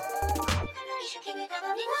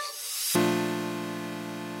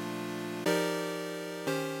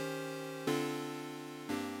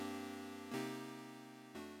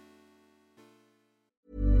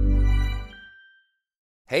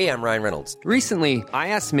 Hey, I'm Ryan Reynolds. Recently, I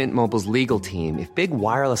asked Mint Mobile's legal team if big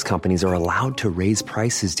wireless companies are allowed to raise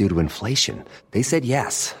prices due to inflation. They said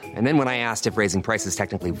yes. And then when I asked if raising prices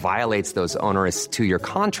technically violates those onerous 2-year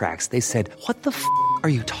contracts, they said, "What the f*** are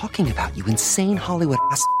you talking about, you insane Hollywood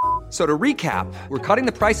ass?" So to recap, we're cutting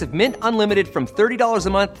the price of Mint Unlimited from $30 a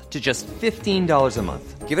month to just $15 a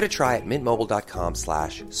month. Give it a try at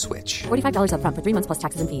mintmobile.com/switch. $45 up front for 3 months plus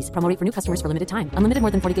taxes and fees. Promo rate for new customers for limited time. Unlimited more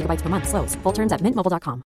than 40 gigabytes per month. Slows full terms at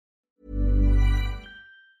mintmobile.com.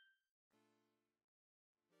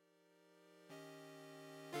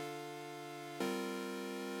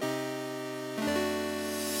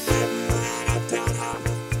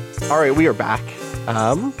 All right, we are back.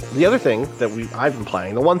 The other thing that I've been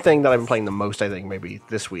playing, the one thing that I've been playing the most, I think, maybe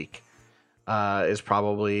this week, is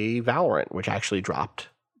probably Valorant, which actually dropped.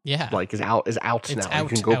 Yeah, like is out It's now. out, you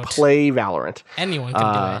can go play Valorant. Anyone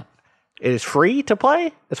can do it. It is free to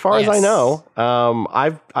play, as far as I know.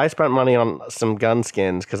 I spent money on some gun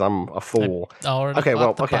skins because I'm a fool. Battle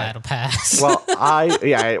pass.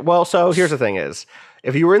 So here's the thing: is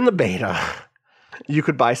if you were in the beta, you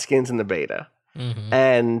could buy skins in the beta. Mm-hmm.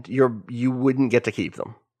 And you wouldn't get to keep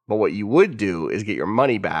them. But what you would do is get your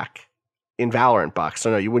money back in Valorant bucks. So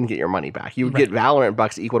no, you wouldn't get your money back. You would get Valorant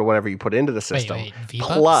bucks equal to whatever you put into the system.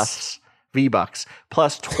 V-Bucks? Plus V-Bucks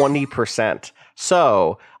plus 20%.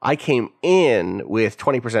 So I came in with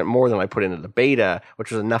 20% more than I put into the beta, which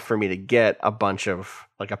was enough for me to get a bunch of,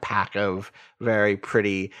 like, a pack of very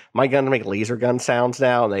pretty. My guns make laser gun sounds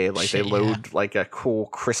now, and they load like a cool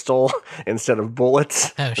crystal instead of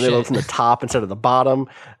bullets. And they load from the top instead of the bottom.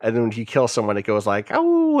 And then when you kill someone, it goes like,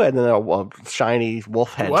 oh, and then a shiny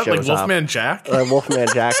wolf head shows like Wolfman up. Jack? Wolfman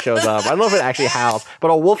Jack shows up. I don't know if it actually howls, but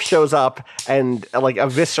a wolf shows up and like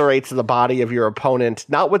eviscerates the body of your opponent,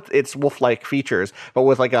 not with its wolf-like features, but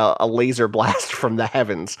with like a laser blast from the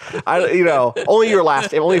heavens. Only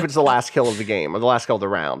if it's the last kill of the game or the last kill of the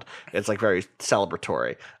round. It's like very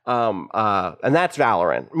celebratory. And that's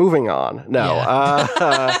Valorant. Moving on.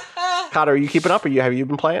 Cotter, are you keeping up? Have you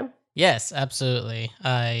been playing? Yes, absolutely.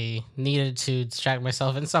 I needed to distract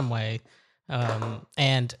myself in some way.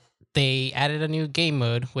 And they added a new game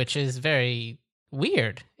mode, which is very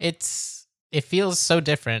weird. It feels so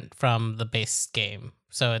different from the base game.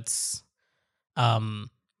 So it's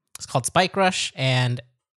called Spike Rush, and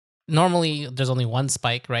normally there's only one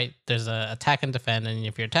spike, right? There's a attack and defend, and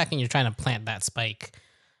if you're attacking, you're trying to plant that spike,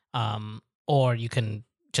 or you can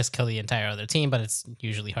just kill the entire other team, but it's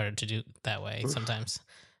usually harder to do that way sometimes.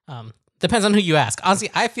 Depends on who you ask.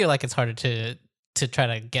 Honestly, I feel like it's harder to try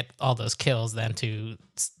to get all those kills than to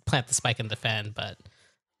plant the spike and defend, but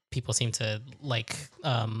people seem to like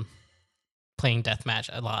playing deathmatch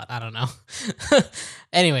a lot. I don't know.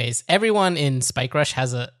 Anyways, everyone in Spike Rush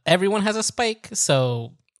has a spike,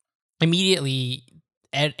 so immediately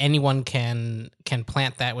anyone can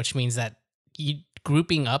plant that, which means that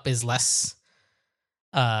grouping up is less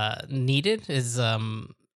needed.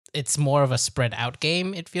 It's more of a spread out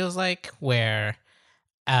game, it feels like, where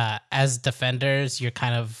as defenders you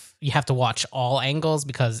have to watch all angles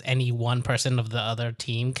because any one person of the other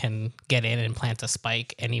team can get in and plant a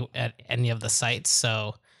spike at any of the sites.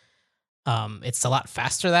 So it's a lot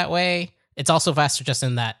faster that way. It's also faster just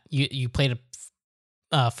in that you played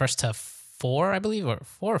first to 4, I believe, or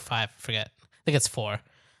 4 or 5, I forget. I think it's 4.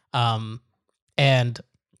 And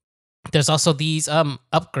there's also these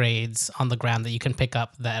upgrades on the ground that you can pick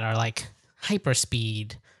up that are like hyper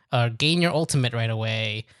speed, gain your ultimate right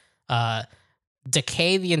away,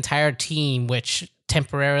 decay the entire team, which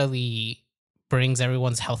temporarily brings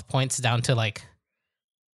everyone's health points down to like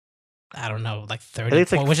I don't know, like I think 30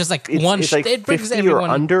 it's like points, which is like it's like it brings 50 everyone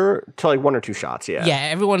or under to like 1 or 2 shots. Yeah. Yeah,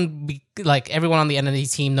 everyone on the enemy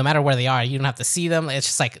team, no matter where they are, you don't have to see them. It's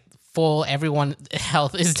just like full. Everyone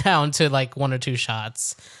health is down to like 1 or 2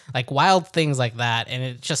 shots, like wild things like that, and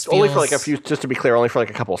it just feels, only for like a few. Just to be clear, only for like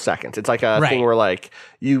a couple of seconds. It's like a thing where like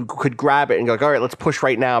you could grab it and go, all right, let's push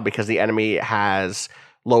right now because the enemy has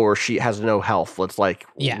has no health. Let's like,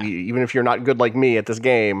 even if you're not good like me at this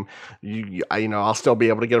game, I'll still be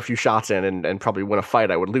able to get a few shots in and probably win a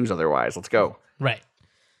fight I would lose otherwise. Let's go. Right.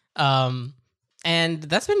 And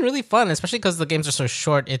that's been really fun, especially because the games are so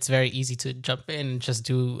short. It's very easy to jump in and just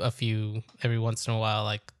do a few every once in a while,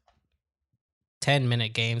 like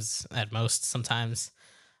 10-minute games at most sometimes.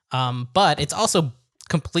 But it's also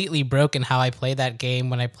completely broken how I play that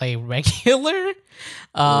game when I play regular.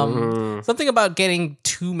 Something about getting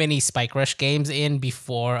too many Spike Rush games in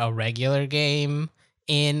before a regular game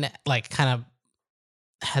in, like, kind of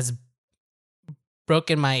has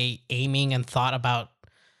broken my aiming and thought about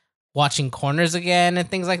watching corners again and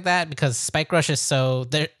things like that, because Spike Rush is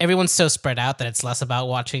everyone's so spread out that it's less about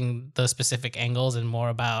watching those specific angles and more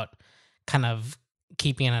about kind of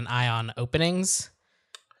keeping an eye on openings.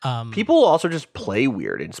 People also just play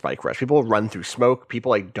weird in Spike Rush. People run through smoke. People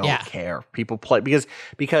like don't care. People play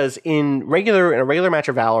because in a regular match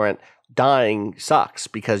of Valorant, dying sucks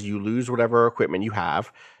because you lose whatever equipment you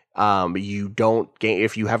have. You don't gain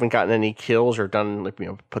if you haven't gotten any kills or done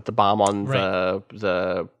put the bomb on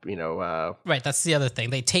the right. That's the other thing.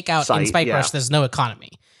 They take out site, in Spike Rush. There's no economy.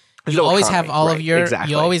 You always have all of your.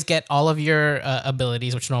 Exactly. You always get all of your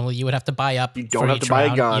abilities, which normally you would have to buy up. You don't have to buy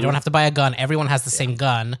a gun. You don't have to buy a gun. Everyone has the same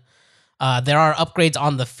gun. There are upgrades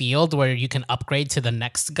on the field where you can upgrade to the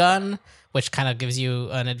next gun, which kind of gives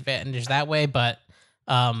you an advantage that way. But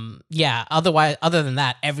other than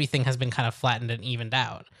that, everything has been kind of flattened and evened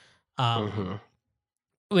out.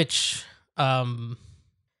 Which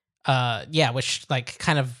like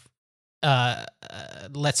kind of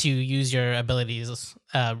lets you use your abilities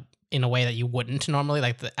in a way that you wouldn't normally.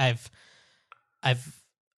 Like I've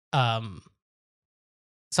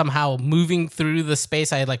somehow moving through the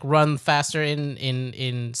space, I like run faster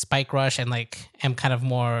in Spike Rush and like am kind of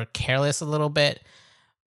more careless a little bit,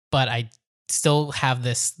 but I still have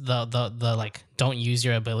the like don't use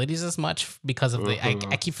your abilities as much because of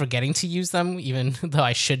I keep forgetting to use them, even though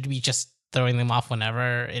I should be just throwing them off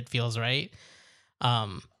whenever it feels right.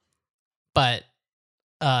 But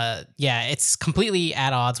it's completely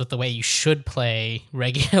at odds with the way you should play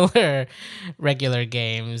regular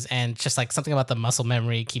games, and just like something about the muscle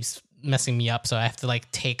memory keeps messing me up, so I have to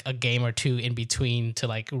like take a game or two in between to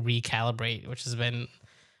like recalibrate, which has been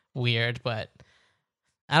weird. But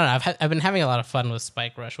I don't know. I've been having a lot of fun with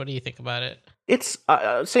Spike Rush. What do you think about it? It's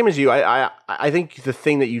same as you. I think the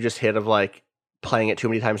thing that you just hit of like playing it too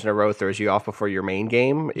many times in a row throws you off before your main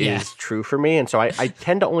game is true for me. And so I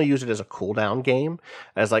tend to only use it as a cooldown game,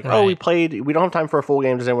 as like, we don't have time for a full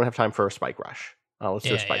game. Does anyone have time for a Spike Rush? Let's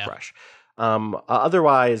do a Spike Rush.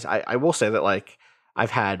 Otherwise, I will say that like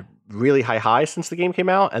I've had really high highs since the game came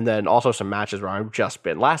out, and then also some matches where I've just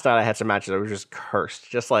been. Last night I had some matches that were just cursed,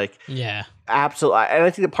 just like absolutely. And I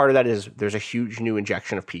think that part of that is there's a huge new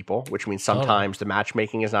injection of people, which means sometimes the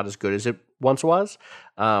matchmaking is not as good as it once was.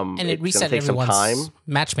 And it reset everyone's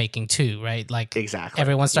matchmaking too, right? Like exactly,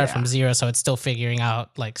 everyone started from zero, so it's still figuring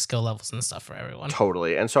out like skill levels and stuff for everyone.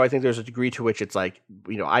 Totally. And so I think there's a degree to which it's like,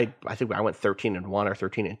 I think I went 13-1 or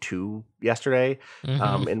 13-2 yesterday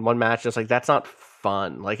in one match. It's like that's not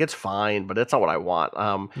fun. Like it's fine, but it's not what I want.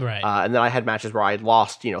 And then I had matches where I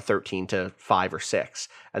lost 13-5 or 6,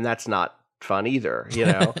 and that's not fun either,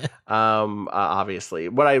 obviously.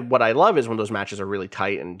 What I love is when those matches are really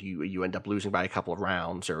tight and you end up losing by a couple of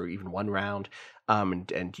rounds or even one round,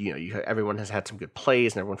 and everyone has had some good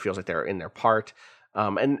plays and everyone feels like they're in their part.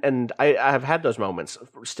 And I have had those moments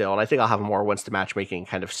still, and I think I'll have more once the matchmaking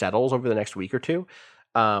kind of settles over the next week or two.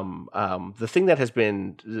 The thing that has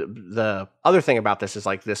been the other thing about this is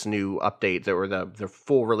like this new update the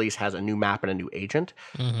full release has a new map and a new agent,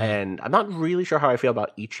 and I'm not really sure how I feel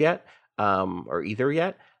about each yet, or either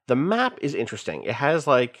yet. The map is interesting. It has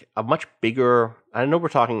like a much bigger. I know we're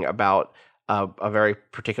talking about a very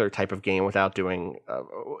particular type of game without doing,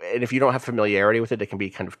 and if you don't have familiarity with it, it can be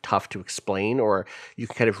kind of tough to explain, or you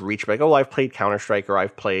can kind of reach like, I've played Counter-Strike or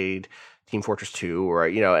I've played Team Fortress 2 or,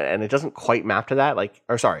 and it doesn't quite map to that.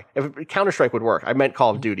 If Counter-Strike would work, I meant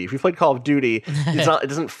Call of Duty. If you played Call of Duty, it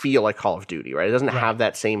doesn't feel like Call of Duty, right? It doesn't have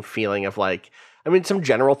that same feeling of like, I mean, some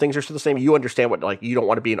general things are still the same. You understand what, like, you don't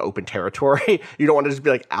want to be in open territory. You don't want to just be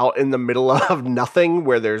like out in the middle of nothing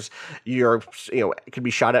where it could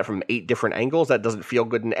be shot at from 8 different angles. That doesn't feel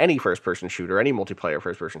good in any first person shooter, any multiplayer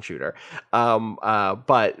first person shooter.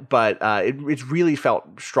 But it really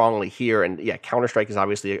felt strongly here. And yeah, Counter-Strike is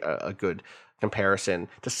obviously a good comparison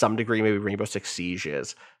to some degree. Maybe Rainbow Six Siege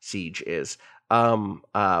is.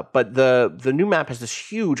 But the new map has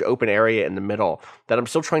this huge open area in the middle that I'm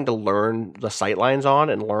still trying to learn the sight lines on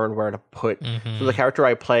and learn where to put. So the character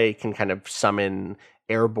I play can kind of summon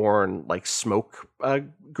airborne like smoke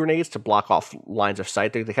grenades to block off lines of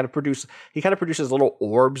sight. He kind of produces little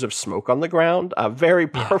orbs of smoke on the ground. Very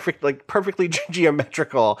perfect, like perfectly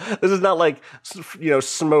geometrical. This is not like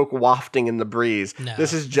smoke wafting in the breeze. No,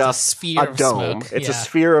 this is just a dome. It's a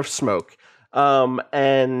sphere of smoke.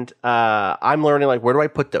 And I'm learning like, where do I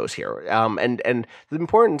put those here? And the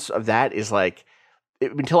importance of that is like,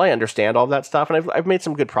 until I understand all of that stuff, and I've made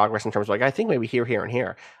some good progress in terms of like, I think maybe here, and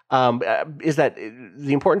here, is that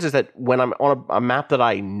the importance is that when I'm on a map that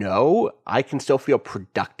I know, I can still feel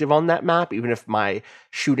productive on that map, even if my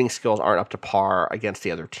shooting skills aren't up to par against the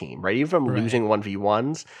other team, right? Even if I'm losing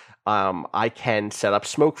 1v1s, I can set up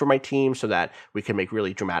smoke for my team so that we can make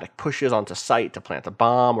really dramatic pushes onto site to plant a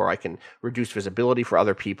bomb, or I can reduce visibility for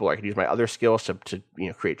other people. Or I can use my other skills to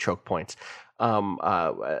create choke points.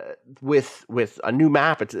 With a new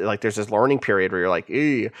map, it's like there's this learning period where you're like,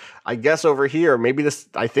 I guess over here,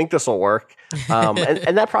 I think this will work.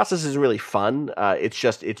 And that process is really fun. It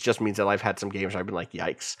just means that I've had some games where I've been like,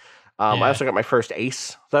 yikes. I also got my first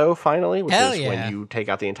ace though, finally, which is when you take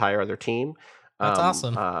out the entire other team. That's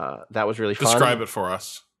awesome. That was really fun. Describe it for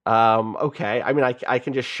us. Okay. I mean, I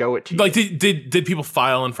can just show it to you. Like, did people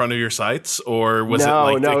file in front of your sites, or was it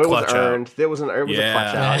like it was clutch earned. out? It was a clutch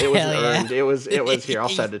out. It was earned. It was here. I'll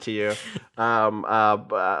send it to you.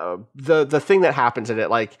 The thing that happens in it,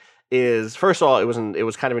 like, is first of all, it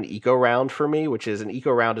was kind of an eco round for me, which is an eco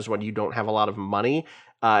round is when you don't have a lot of money.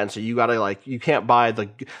 And so you gotta you can't buy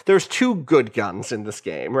there's 2 good guns in this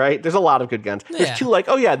game, right? There's a lot of good guns. There's 2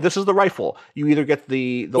 this is the rifle. You either get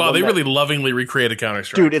the wow, they really lovingly recreated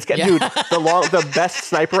Counter-Strike. Dude, the best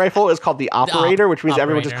sniper rifle is called the Operator, which means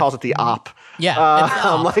everyone just calls it the Op. Yeah.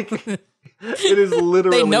 It is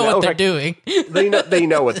literally they know what they're doing. They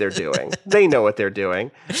know what they're doing. They know what they're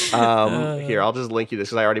doing. Here, I'll just link you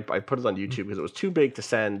this because I put it on YouTube because it was too big to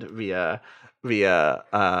send via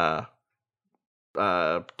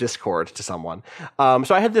Discord to someone. So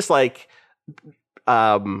I had this I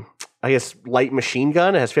guess light machine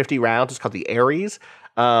gun. It has 50 rounds. It's called the Ares.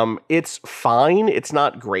 It's fine. It's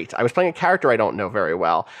not great. I was playing a character I don't know very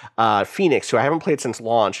well, Phoenix, who I haven't played since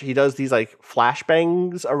launch. He does these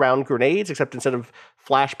flashbangs around grenades, except instead of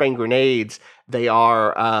flashbang grenades, they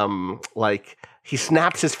are he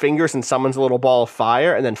snaps his fingers and summons a little ball of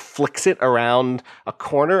fire and then flicks it around a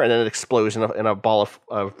corner, and then it explodes in a ball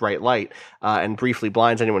of bright light and briefly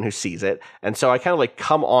blinds anyone who sees it. And so I kind of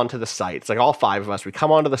come onto the site. It's like all 5 of us. We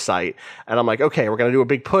come onto the site, and I'm like, okay, we're going to do a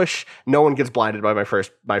big push. No one gets blinded by my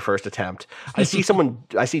first attempt. I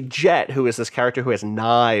see Jet, who is this character who has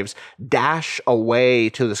knives, dash away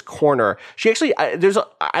to this corner. She actually, I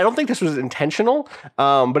don't think this was intentional,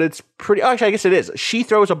 but it's pretty, actually, I guess it is. She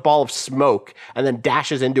throws a ball of smoke and then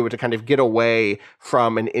dashes into it to kind of get away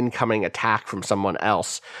from an incoming attack from someone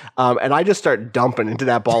else. And I just start dumping into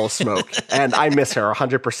that ball of smoke, and I miss her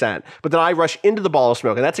 100%. But then I rush into the ball of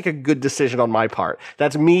smoke, and that's a good decision on my part.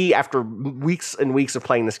 That's me after weeks and weeks of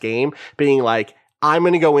playing this game being like, I'm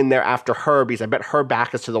going to go in there after her because I bet her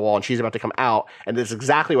back is to the wall and she's about to come out. And that's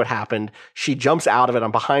exactly what happened. She jumps out of it.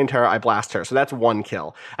 I'm behind her. I blast her. So that's 1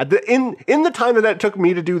 kill. In the time that it took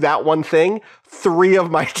me to do that one thing, 3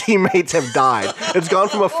 of my teammates have died. It's gone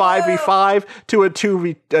from a 5v5 to a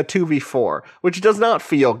 2v4, which does not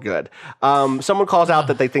feel good. Someone calls out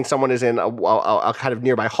that they think someone is in a kind of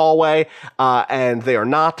nearby hallway, and they are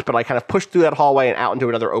not. But I kind of push through that hallway and out into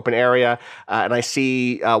another open area, and I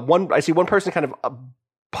see one person kind of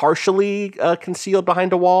partially concealed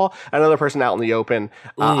behind a wall, another person out in the open.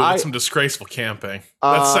 That's some disgraceful camping.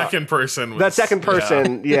 That second person, that's that's not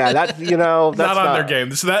on their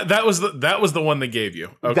game. So that was the one they gave you.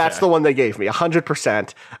 Okay. That's the one they gave me,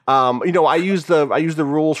 100%. I use the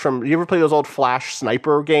rules from. You ever play those old Flash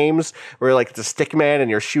sniper games where it's a stick man and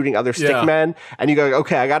you're shooting other stick men, and you go,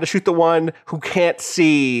 okay, I got to shoot the one who can't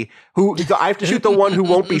see. I have to shoot the one who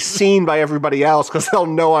won't be seen by everybody else because they'll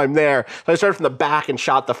know I'm there. So I started from the back and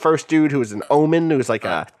shot the first dude who was an Omen, who's like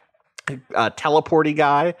a teleporty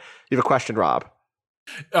guy. You have a question, Rob?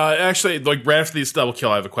 Actually, right after these double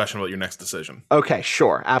kill, I have a question about your next decision. Okay,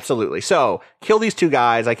 sure, absolutely. So kill these 2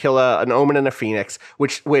 guys. I kill an Omen and a Phoenix,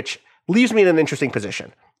 which leaves me in an interesting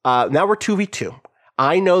position. Now we're 2v2.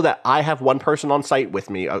 I know that I have one person on site with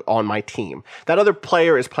me on my team. That other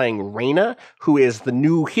player is playing Reyna, who is the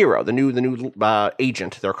new hero, the new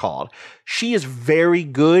agent, they're called. She is very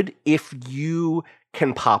good if you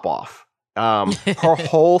can pop off. Her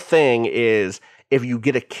whole thing is if you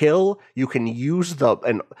get a kill, you can use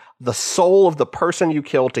the soul of the person you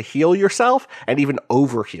kill to heal yourself and even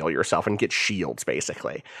overheal yourself and get shields,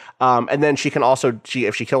 basically. And then she can also,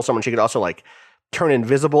 if she kills someone, she can also like turn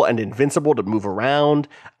invisible and invincible to move around.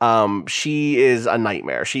 She is a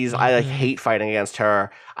nightmare. I like hate fighting against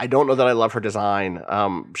her. I don't know that I love her design.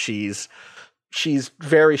 She's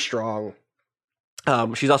very strong.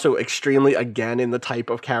 She's also extremely, again, in the type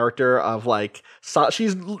of character of like, she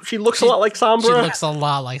looks a lot like Sombra. She looks a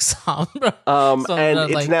lot like Sombra.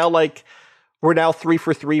 And it's now like, we're now 3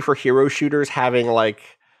 for 3 for hero shooters, having like,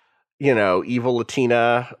 evil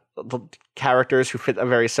Latina characters who fit a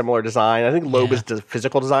very similar design. I think Loba's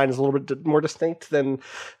physical design is a little bit more distinct than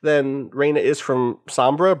Reyna is from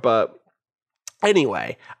Sombra, but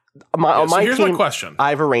anyway, on my here's team, my question. I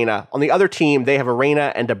have a Reyna. On the other team, they have a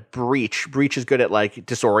Reyna and a Breach. Breach is good at like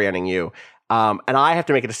disorienting you. And I have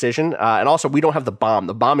to make a decision. And also, we don't have the bomb.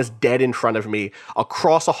 The bomb is dead in front of me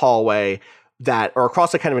across a hallway or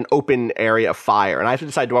across a kind of an open area of fire. And I have to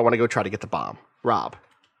decide, do I want to go try to get the bomb? Rob.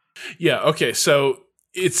 Yeah. Okay. So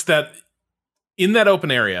it's that in that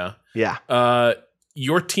open area. Yeah.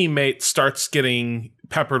 Your teammate starts getting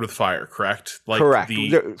peppered with fire, correct? Like correct.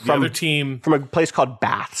 The other team from a place called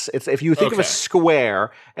Baths. It's if you think of a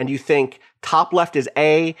square and you think top left is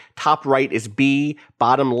A, top right is B,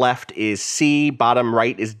 bottom left is C, bottom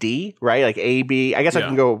right is D, right? Like A, B. I guess I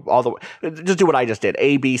can go all the way. Just do what I just did.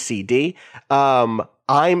 A, B, C, D. I'm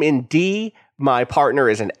in D. My partner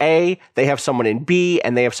is in A, they have someone in B,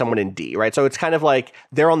 and they have someone in D, right? So it's kind of like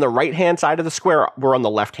they're on the right-hand side of the square, we're on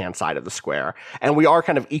the left-hand side of the square, and we are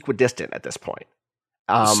kind of equidistant at this point.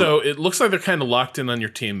 So it looks like they're kind of locked in on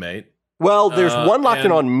your teammate. Well, there's one locked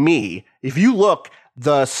in on me. If you look,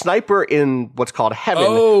 the sniper in what's called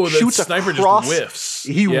Heaven shoots the sniper across. Just whiffs.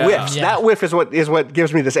 He whiffs. Yeah. That whiff is what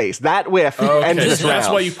gives me this ace. That whiff ends this round. That's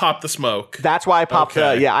why you pop the smoke. That's why I popped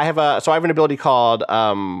the. I have an ability called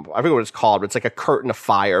I forget what it's called, but it's like a curtain of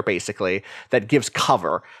fire basically that gives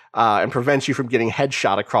cover and prevents you from getting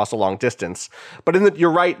headshot across a long distance. But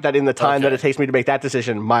you're right that in the time that it takes me to make that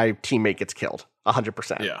decision, my teammate gets killed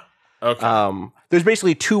 100%. Yeah. Okay. There's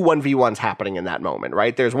basically 2 1v1s happening in that moment,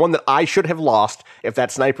 right? There's one that I should have lost if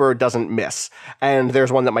that sniper doesn't miss, and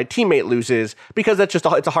there's one that my teammate loses because it's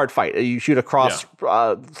a hard fight. You shoot across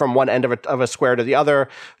from one end of a square to the other.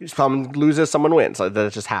 Someone loses, someone wins.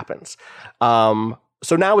 That just happens. So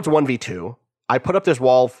now it's 1v2. I put up this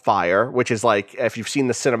wall of fire, which is like, if you've seen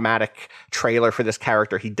the cinematic trailer for this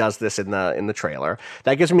character, he does this in the trailer.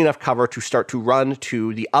 That gives me enough cover to start to run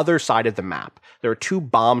to the other side of the map. There are 2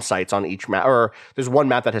 bomb sites on each map, or there's one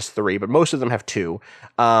map that has 3, but most of them have 2.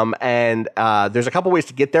 And there's a couple ways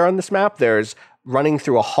to get there on this map. There's running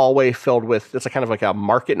through a hallway filled with, it's a kind of like a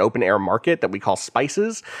market, an open air market that we call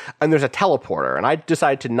spices. And there's a teleporter. And I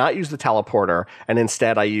decided to not use the teleporter, and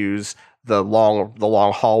instead I use the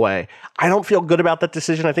long hallway. I don't feel good about that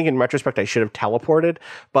decision. I think in retrospect I should have teleported,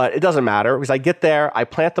 but it doesn't matter because I get there, I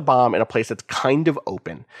plant the bomb in a place that's kind of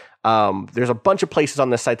open. There's a bunch of places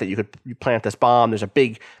on this site that you plant this bomb. There's a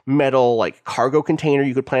big metal like cargo container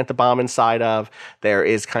you could plant the bomb inside of. There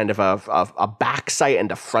is kind of a back site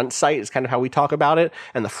and a front site is kind of how we talk about it.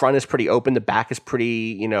 And the front is pretty open. The back is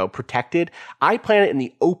pretty, protected. I plant it in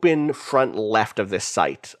the open front left of this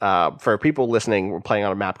site. For people listening, we're playing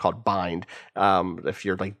on a map called Bind. If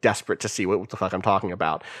you're like desperate to see what the fuck I'm talking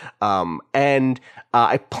about. And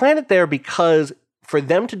I plant it there because for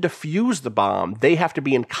them to defuse the bomb, they have to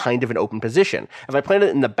be in kind of an open position. If I plant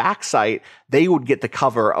it in the back site, they would get the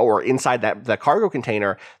cover, or inside the cargo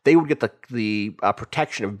container, they would get the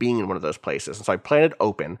protection of being in one of those places. And so I planted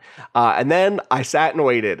open. And then I sat and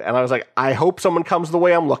waited, and I was like, I hope someone comes the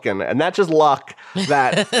way I'm looking. And that's just luck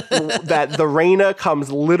that that the Reyna comes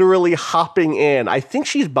literally hopping in. I think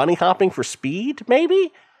she's bunny hopping for speed,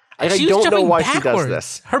 maybe? I don't know why she does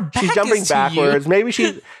this. She's jumping backwards. Maybe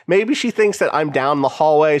she thinks that I'm down the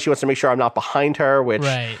hallway. She wants to make sure I'm not behind her, which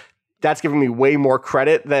that's giving me way more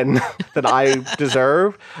credit than I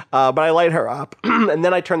deserve. But I light her up, and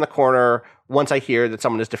then I turn the corner once I hear that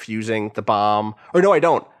someone is defusing the bomb. Or no, I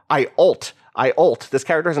don't. I ult. This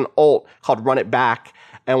character has an ult called Run It Back.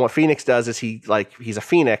 And what Phoenix does is he's a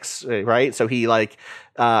Phoenix, right? So he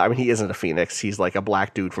he isn't a Phoenix. He's like a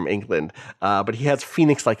black dude from England. But he has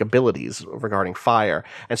Phoenix-like abilities regarding fire.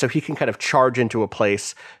 And so he can kind of charge into a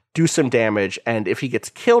place do some damage, and if he gets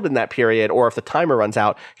killed in that period, or if the timer runs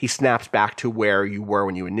out, he snaps back to where you were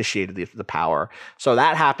when you initiated the power. So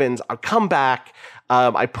that happens. I'll come back.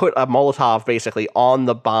 I put a Molotov basically on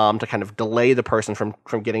the bomb to kind of delay the person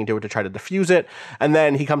from getting to it to try to defuse it. And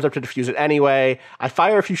then he comes up to defuse it anyway. I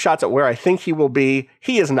fire a few shots at where I think he will be.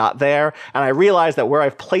 He is not there. And I realize that where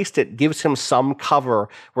I've placed it gives him some cover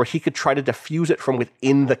where he could try to defuse it from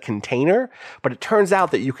within the container. But it turns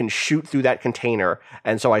out that you can shoot through that container.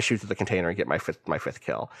 And so I shoot through the container and get my fifth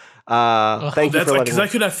kill. Thank you for letting because I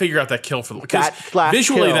could not figure out that kill for the because that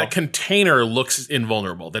visually kill, that container looks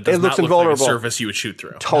invulnerable. That does not look like a surface you would shoot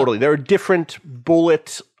through. Totally. There are different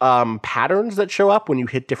bullet patterns that show up when you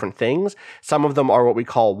hit different things. Some of them are what we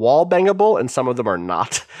call wall bangable, and some of them are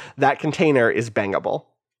not. That container is bangable.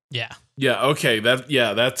 Yeah. Yeah. Okay.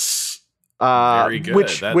 That's very good.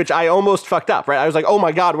 Which I almost fucked up. Right. I was like, oh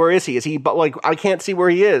my god, where is he? Is he? But like, I can't see where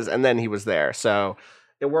he is. And then he was there. So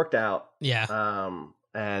it worked out. Yeah.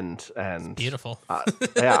 And it's beautiful.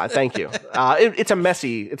 Yeah. Thank you. It's a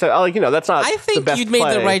messy. It's that's not. I think the best you'd made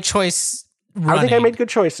play. the right choice. Running. I think I made good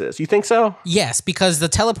choices. You think so? Yes, because the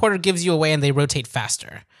teleporter gives you away and they rotate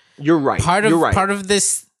faster. You're right. Part of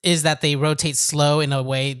this is that they rotate slow in a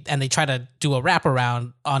way and they try to do a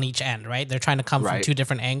wraparound on each end, right? They're trying to come from two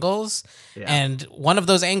different angles. Yeah. And one of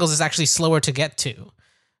those angles is actually slower to get to.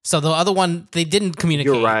 So the other one, they didn't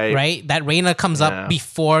communicate, You're right? That Reyna comes up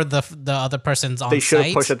before the other person's on site. They should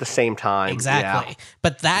have pushed at the same time. Exactly. Yeah.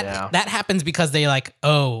 But that happens because they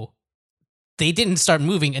they didn't start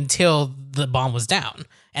moving until the bomb was down.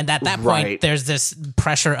 And at that point, there's this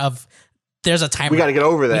pressure of there's a timer. We got to get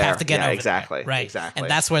over there. We have to get over exactly. there. Right. Exactly. And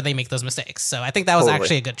that's where they make those mistakes. So I think that was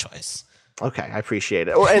actually a good choice. Okay, I appreciate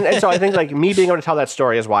it. And so I think like me being able to tell that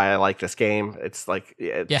story is why I like this game. It's like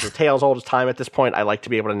it's a tale as old as time at this point. I like to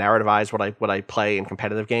be able to narrativize what I play in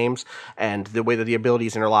competitive games, and the way that the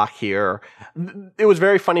abilities interlock here. It was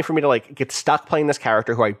very funny for me to like get stuck playing this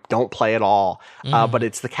character who I don't play at all, but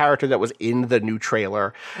it's the character that was in the new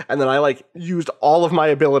trailer, and then I like used all of my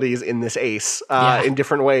abilities in this ace in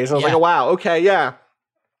different ways. And I was like, oh, wow, okay, yeah.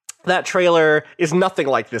 That trailer is nothing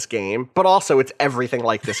like this game, but also it's everything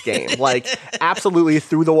like this game. Like, absolutely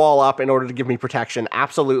threw the wall up in order to give me protection.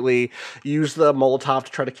 Absolutely use the Molotov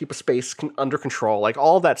to try to keep a space under control. Like,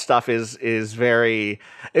 all that stuff is very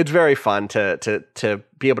fun to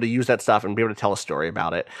be able to use that stuff and be able to tell a story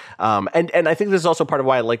about it. And I think this is also part of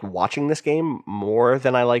why I like watching this game more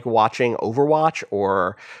than I like watching Overwatch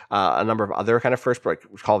or a number of other kind of first, like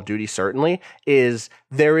Call of Duty certainly, is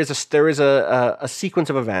there is a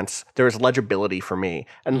sequence of events. There is legibility for me.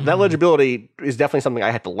 And that legibility is definitely something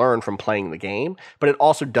I had to learn from playing the game, but it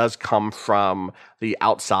also does come from the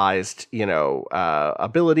outsized,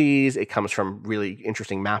 abilities. It comes from really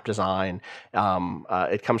interesting map design.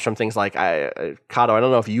 It comes from things like Kato, I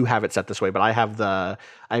don't know if you have it set this way, but I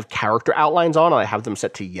have character outlines on, and I have them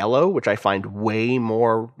set to yellow, which I find way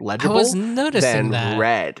more legible than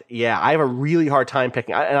red. Yeah, I have a really hard time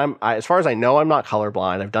picking. As far as I know, I'm not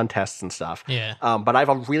colorblind. I've done tests and stuff. Yeah, but I have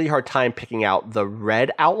a really hard time picking out the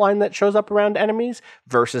red outline that shows up around enemies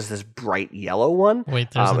versus this bright yellow one.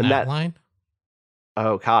 Wait, there's an outline?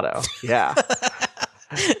 Oh, Kato. Yeah.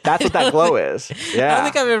 That's what that glow is. Yeah. I don't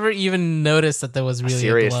think I've ever even noticed that there was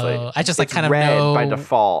really a glow. I just like kind of red know by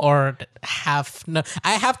default, or half know.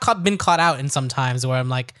 I have been caught out in some times where I'm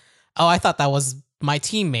like, oh, I thought that was my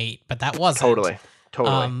teammate, but that wasn't. Totally.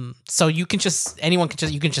 So you can just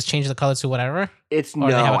change the color to whatever. I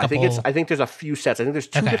think there's a few sets. I think there's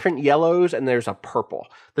two different yellows and there's a purple.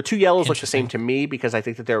 The two yellows look the same to me because I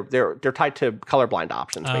think that they're tied to colorblind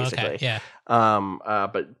options basically. Okay. Yeah.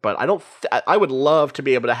 But I would love to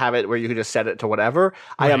be able to have it where you could just set it to whatever.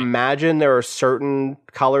 Right. I imagine there are certain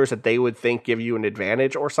colors that they would think give you an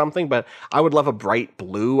advantage or something, but I would love a bright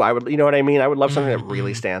blue. You know what I mean? I would love something that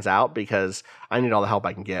really stands out because I need all the help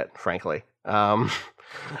I can get, frankly. I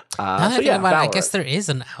guess there is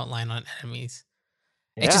an outline on enemies.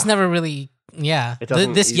 Yeah. It just never really. Yeah,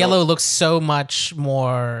 this yellow looks so much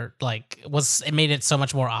more it made it so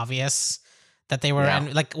much more obvious that they were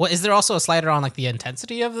is there also a slider on like the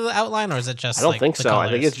intensity of the outline, or is it just? I don't think so. Colors?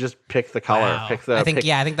 I think it's just pick the color. Wow. I think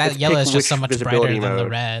that yellow is just so much brighter than the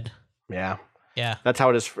red. Yeah, yeah. That's how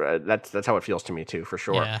it is. That's how it feels to me too, for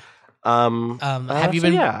sure. Yeah. Have you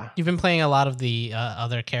been? You've been playing a lot of the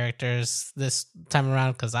other characters this time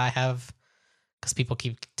around because people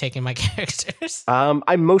keep taking my characters.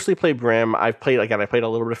 I mostly play Brim. I played a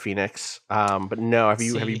little bit of Phoenix. But no, have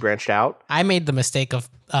you branched out? I made the mistake of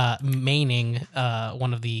maining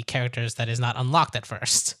one of the characters that is not unlocked at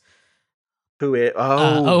first. Who is?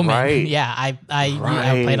 Omen. Right. Yeah,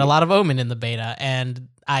 I played a lot of Omen in the beta, and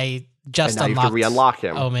I just and now you have to unlocked re-unlock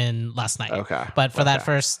him. Omen last night. Okay. But for that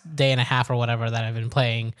first day and a half or whatever that I've been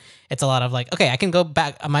playing, it's a lot of like, okay, I can go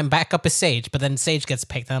back. My backup is Sage, but then Sage gets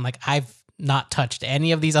picked, and I'm like, I've not touched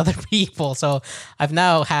any of these other people. So I've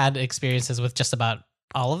now had experiences with just about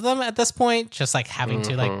all of them at this point, just like having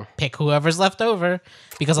to like pick whoever's left over,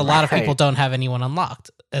 because a lot of people don't have anyone unlocked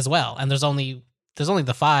as well. And there's only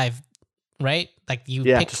the 5, right? Like you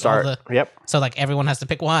pick to start. all the, Yep. so like everyone has to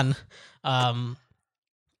pick one.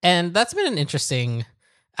 And that's been an interesting,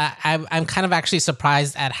 I'm kind of actually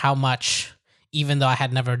surprised at how much, even though I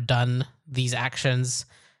had never done these actions,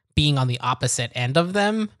 being on the opposite end of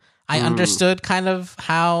them, I understood kind of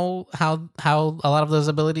how a lot of those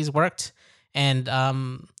abilities worked. And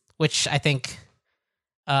which I think,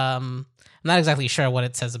 I'm not exactly sure what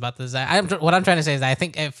it says about this. What I'm trying to say is that I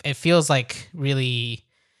think it feels like really,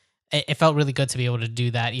 it felt really good to be able to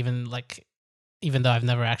do that, even though I've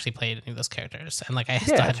never actually played any of those characters, and like I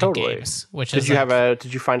still had the games. Which did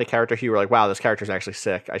you find a character who you were like, wow, this character's actually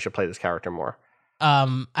sick, I should play this character more?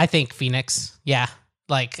 I think Phoenix. Yeah,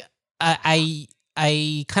 like I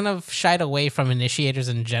kind of shied away from initiators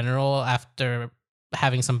in general after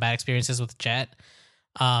having some bad experiences with Jet,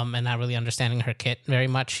 and not really understanding her kit very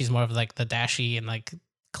much. She's more of like the dashy and like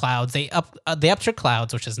clouds. They upped her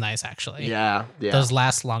clouds, which is nice actually. Yeah. Those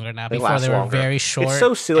last longer now. Before they were very short. It's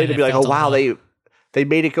so silly to be like, oh wow, they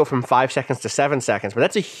made it go from 5 seconds to 7 seconds, but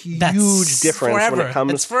that's a huge difference forever. when it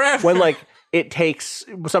comes. It's forever. When like it takes.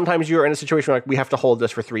 Sometimes you're in a situation where like we have to hold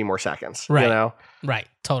this for 3 more seconds. Right. You know. Right.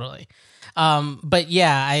 Totally. But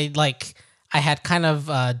yeah, I had kind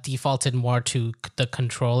of defaulted more to the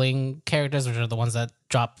controlling characters, which are the ones that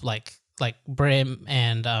drop like Brim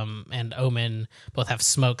and Omen both have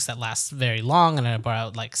smokes that last very long and are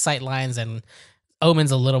about like sight lines, and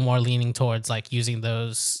Omen's a little more leaning towards like using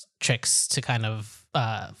those tricks to kind of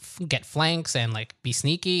get flanks and like be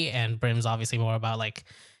sneaky, and Brim's obviously more about like,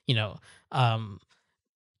 you know,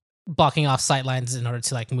 blocking off sight lines in order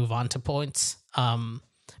to like move on to points.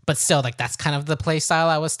 But still, like that's kind of the play style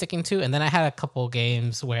I was sticking to. And then I had a couple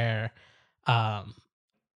games where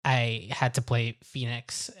I had to play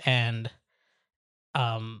Phoenix, and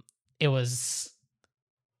it was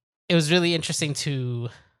really interesting to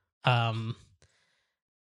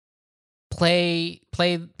play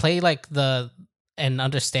like and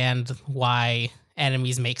understand why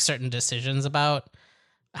enemies make certain decisions about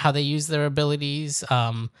how they use their abilities.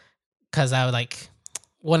 Because I would like,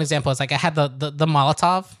 one example is like I had the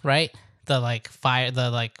Molotov, right?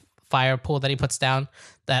 The fire pool that he puts down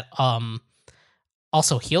that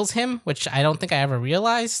also heals him, which I don't think I ever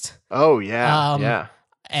realized. Oh yeah, yeah.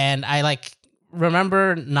 And I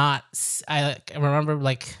remember not seeing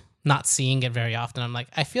it very often. I'm like,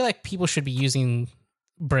 I feel like people should be using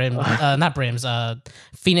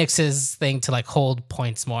Phoenix's thing to like hold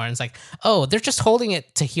points more. And it's like, oh, they're just holding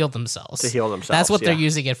it to heal themselves. That's what they're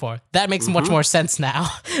using it for. That makes much more sense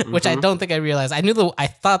now, which I don't think I realized. I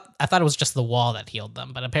thought it was just the wall that healed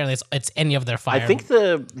them, but apparently it's any of their fire. I think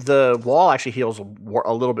the wall actually heals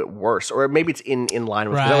a little bit worse, or maybe it's in line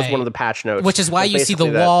with that was one of the patch notes. Which is why you see the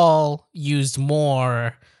wall used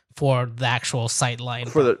more for the actual sight line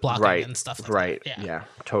for the blocking and stuff like that. Yeah,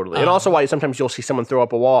 totally. And also why sometimes you'll see someone throw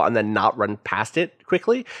up a wall and then not run past it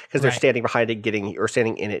quickly because they're standing behind it or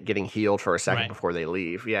standing in it getting healed for a second before they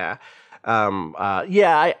leave. Yeah. I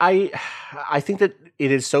think that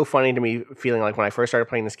it is so funny to me feeling like when I first started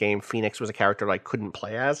playing this game, Phoenix was a character I couldn't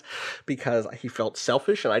play as because he felt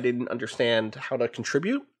selfish and I didn't understand how to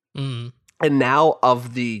contribute. And now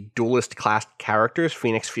of the duelist class characters,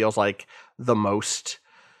 Phoenix feels like the most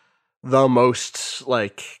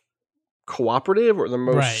like cooperative, or the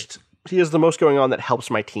most he has the most going on that helps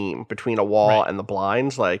my team between a wall and the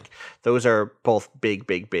blinds. Like those are both big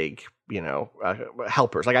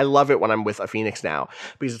helpers. Like I love it when I'm with a Phoenix now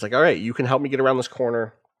because it's like, all right, you can help me get around this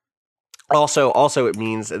corner. Also it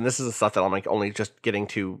means, and this is the stuff that I'm like only just getting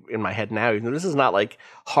to in my head now, even though this is not like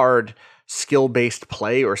hard skill-based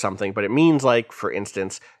play or something, but it means like, for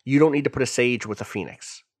instance, you don't need to put a Sage with a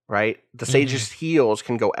Phoenix. Right, the Sage's heals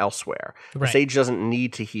can go elsewhere. The Sage doesn't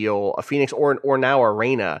need to heal a Phoenix or now a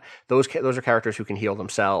Reyna. Those are characters who can heal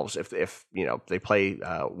themselves if they play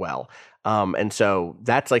well. And so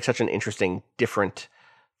that's like such an interesting, different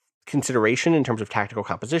consideration in terms of tactical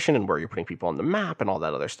composition and where you're putting people on the map and all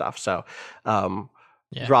that other stuff. So,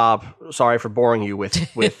 Rob, sorry for boring you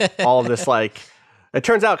with all of this like. It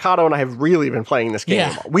turns out Kato and I have really been playing this game.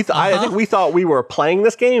 Yeah. I think we thought we were playing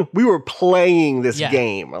this game. We were playing this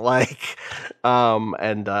game, like,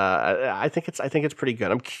 I think it's pretty good.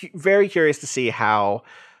 I'm very curious to see how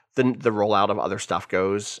the rollout of other stuff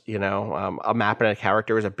goes. You know, a map and a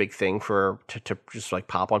character is a big thing to just like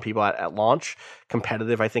pop on people at launch.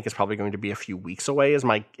 Competitive, I think, is probably going to be a few weeks away. Is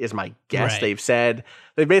my guess. Right.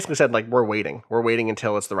 They've basically said like we're waiting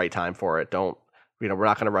until it's the right time for it. Don't, we're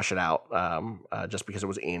not going to rush it out just because it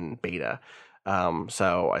was in beta.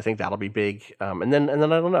 So I think that'll be big. And then I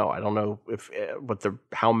don't know. I don't know if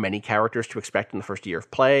how many characters to expect in the first year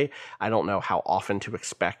of play. I don't know how often to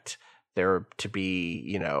expect there to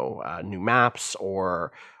be, new maps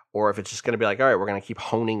or if it's just going to be like, all right, we're going to keep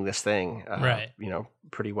honing this thing,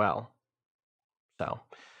 pretty well. So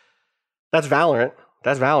that's Valorant.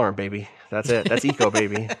 That's Valorant, baby. That's it. That's Eco,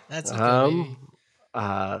 baby. That's Eco, baby.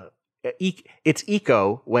 It's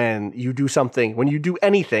eco when you do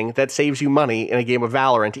anything that saves you money in a game of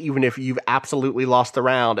Valorant, even if you've absolutely lost the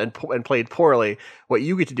round and played poorly. What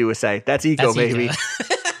you get to do is say, that's eco, baby.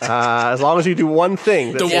 As long as you do one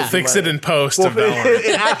thing. We'll fix it in post.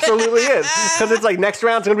 It absolutely is. Because it's like, next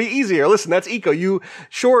round's going to be easier. Listen, that's eco. We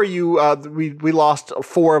lost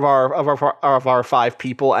 4 of our 5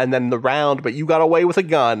 people and then the round, but you got away with a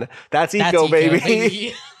gun. That's eco,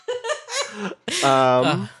 baby.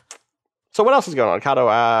 So what else is going on, Kato?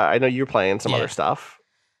 I know you're playing some other stuff.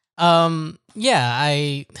 So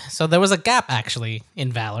there was a gap actually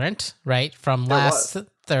in Valorant, right? From last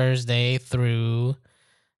Thursday through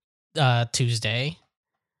Tuesday.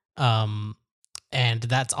 And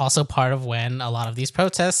that's also part of when a lot of these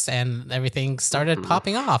protests and everything started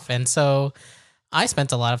popping off. And so I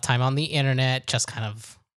spent a lot of time on the internet just kind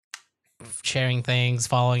of sharing things,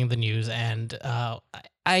 following the news, and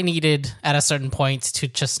I needed at a certain point to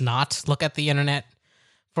just not look at the internet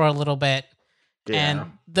for a little bit. Yeah.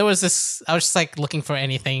 And there was I was just like looking for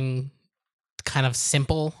anything kind of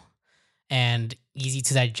simple and easy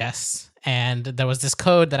to digest. And there was this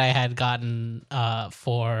code that I had gotten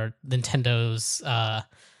for Nintendo's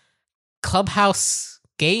Clubhouse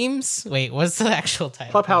Games. Wait, what's the actual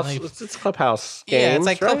title? Clubhouse. It's Clubhouse Games. Yeah, it's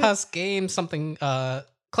like, right? Clubhouse Games something.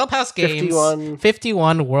 Clubhouse Games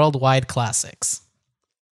 51 Worldwide Classics.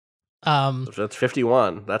 That's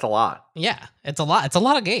 51. That's a lot. Yeah, it's a lot. It's a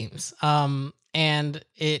lot of games. And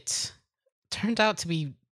it turned out to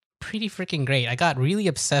be pretty freaking great. I got really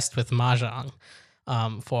obsessed with Mahjong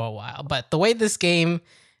for a while. But the way this game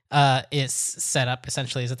is set up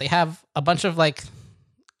essentially is that they have a bunch of like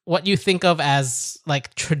what you think of as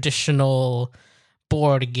like traditional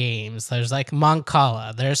board games. There's like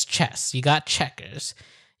Mancala, there's chess, you got checkers.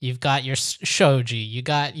 You've got your shogi, you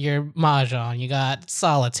got your mahjong, you got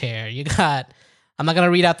solitaire, you got... I'm not going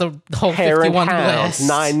to read out the whole Hare 51 and list.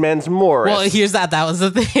 Nine Men's Morris. Well, here's that. That was the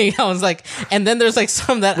thing. I was like... And then there's like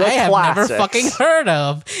some that I have never fucking heard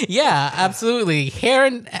of. Yeah, absolutely. Hare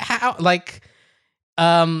and...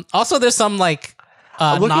 also, there's some like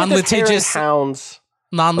non-litigious... Hounds.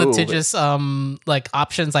 Non-litigious like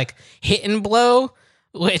options like Hit and Blow...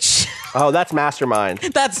 Which that's Mastermind.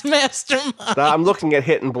 That's Mastermind. I'm looking at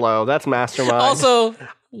Hit and Blow. That's Mastermind. Also,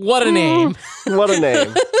 what a name. What a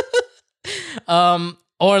name.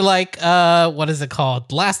 Or like what is it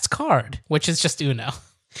called? Last Card, which is just Uno.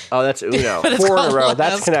 Oh, that's Uno. 4 in a row.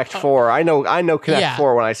 That's Connect 4. I know Connect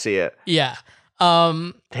 4 when I see it. Yeah.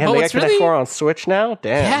 Damn, they got Connect 4 on Switch now?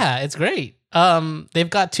 Damn. Yeah, it's great. They've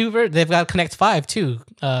got they've got Connect 5 too.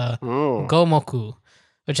 Gomoku,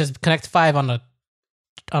 which is Connect 5 on a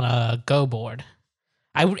Go board.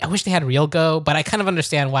 I wish they had real Go, but I kind of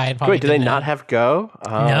understand why. Wait, do they not have Go?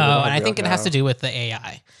 No, and I think it has to do with the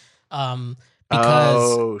AI.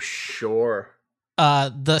 Because sure.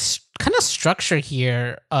 The kind of structure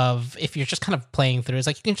here of if you're just kind of playing through is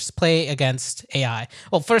like you can just play against AI.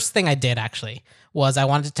 Well, first thing I did actually was I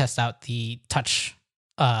wanted to test out the touch,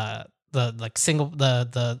 the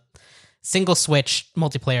single switch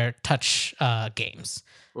multiplayer touch games.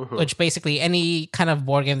 Mm-hmm. Which basically any kind of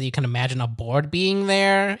board game that you can imagine a board being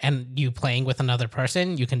there and you playing with another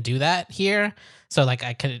person, you can do that here. So like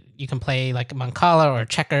you can play like Mancala or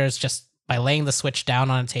checkers just by laying the switch down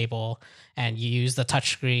on a table, and you use the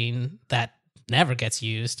touchscreen that never gets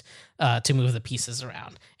used to move the pieces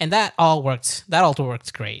around. And that all worked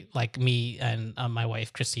great. Like me and my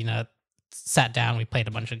wife Christina sat down, we played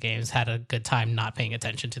a bunch of games, had a good time not paying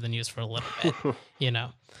attention to the news for a little bit.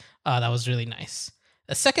 That was really nice.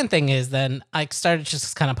 The second thing is then I started to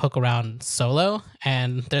just kind of poke around solo,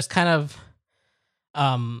 and there's kind of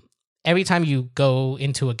every time you go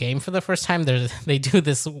into a game for the first time, they do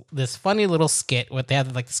this funny little skit where they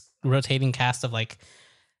have like this rotating cast of like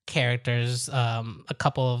characters, a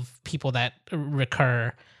couple of people that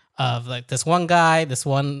recur, of like this one guy, this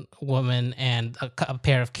one woman, and a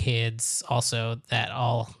pair of kids also that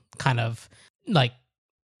all kind of like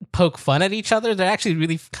poke fun at each other. They're actually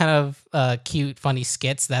really kind of cute, funny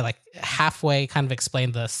skits that like halfway kind of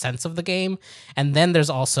explain the sense of the game. And then there's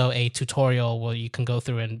also a tutorial where you can go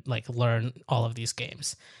through and like learn all of these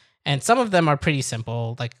games. And some of them are pretty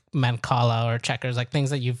simple, like Mancala or checkers, like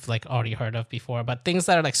things that you've like already heard of before. But things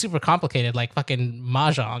that are like super complicated, like fucking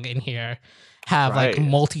Mahjong in here, have like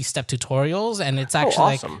multi-step tutorials, and it's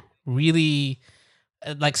actually awesome. like really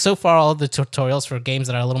like so far all the tutorials for games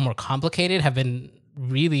that are a little more complicated have been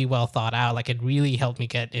really well thought out. Like it really helped me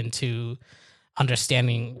get into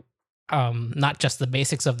understanding not just the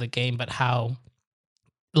basics of the game, but how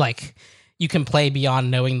like you can play beyond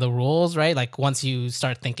knowing the rules, right? Like once you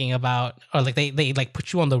start thinking about, or like they like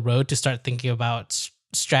put you on the road to start thinking about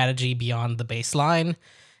strategy beyond the baseline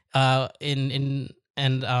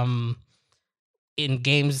in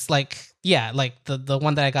games like, yeah, like the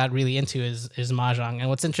one that I got really into is Mahjong. And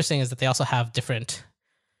what's interesting is that they also have different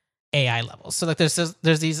AI levels. So like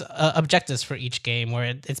there's these objectives for each game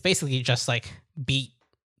where it's basically just like beat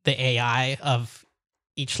the AI of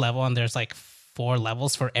each level, and there's like 4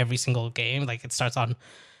 levels for every single game. Like it starts on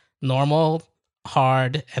normal,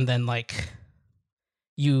 hard, and then like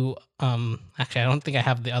you actually I don't think I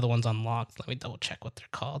have the other ones unlocked. Let me double check what they're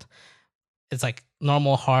called. It's like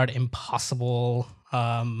normal, hard, impossible,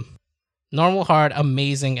 normal, hard,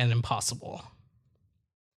 amazing, and impossible.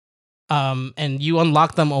 And you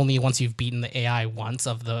unlock them only once you've beaten the AI once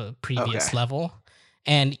of the previous level.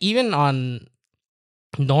 And even on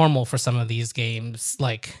normal for some of these games,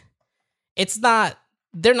 like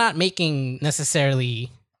they're not making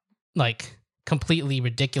necessarily like completely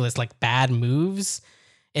ridiculous, like bad moves.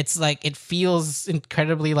 It's like, it feels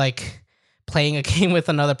incredibly like playing a game with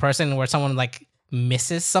another person where someone like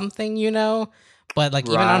misses something, you know? But like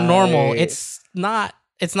even on normal, it's not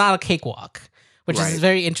a cakewalk, which is a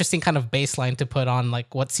very interesting kind of baseline to put on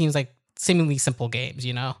like what seems like seemingly simple games,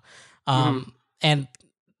 you know? And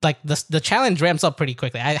like the challenge ramps up pretty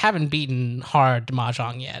quickly. I haven't beaten hard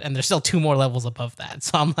Mahjong yet, and there's still 2 more levels above that.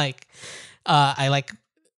 So I'm like,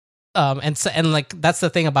 and like that's the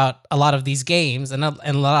thing about a lot of these games, and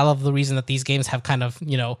a lot of the reason that these games have kind of,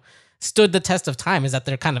 you know, stood the test of time is that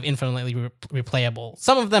they're kind of infinitely replayable.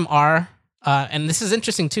 Some of them are, and this is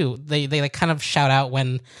interesting too. They like kind of shout out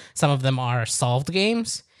when some of them are solved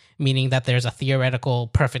games, meaning that there's a theoretical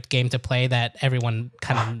perfect game to play that everyone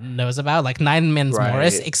kind of knows about. Like Nine Men's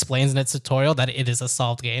Morris explains in its tutorial that it is a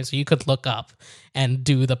solved game, so you could look up and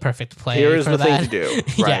do the perfect play. Here is for the that. thing to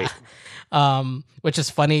do, right? Yeah, which is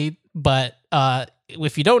funny, but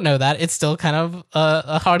if you don't know that, it's still kind of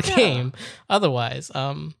a hard game. Otherwise,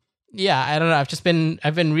 yeah, I don't know.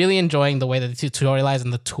 I've been really enjoying the way that the tutorialize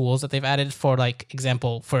and the tools that they've added. For like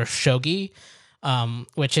example, for shogi,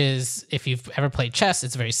 which is, if you've ever played chess,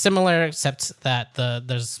 it's very similar, except that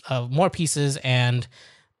there's more pieces, and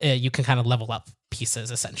you can kind of level up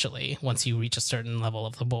pieces essentially once you reach a certain level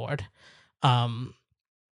of the board.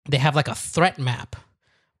 They have like a threat map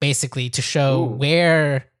basically to show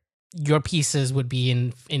where your pieces would be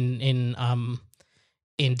in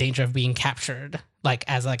danger of being captured, like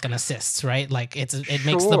as like an assist, right? Like it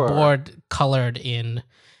makes the board colored in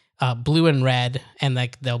blue and red, and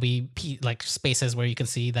like there'll be like spaces where you can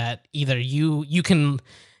see that either you can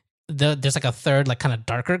there's like a third like kind of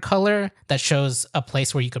darker color that shows a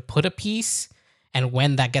place where you could put a piece, and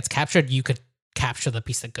when that gets captured, you could capture the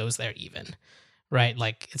piece that goes there even. Right,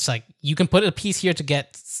 like it's like you can put a piece here to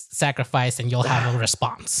get sacrificed, and you'll have a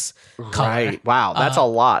response. Right. Wow, that's a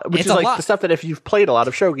lot. Which is like the stuff that if you've played a lot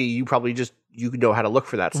of shogi, you probably you know how to look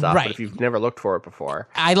for that stuff. Right. But if you've never looked for it before,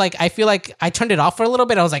 I feel like I turned it off for a little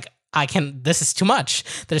bit. I was like, this is too much.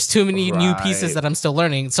 There's too many new pieces that I'm still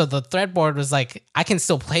learning. So the thread board was like, I can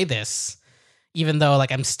still play this, even though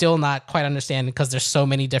like I'm still not quite understanding, because there's so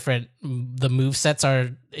many different, the move sets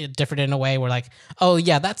are different in a way where like, oh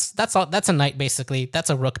yeah, that's a knight basically, that's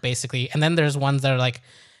a rook basically, and then there's ones that are like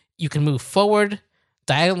you can move forward,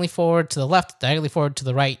 diagonally forward to the left, diagonally forward to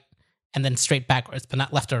the right, and then straight backwards, but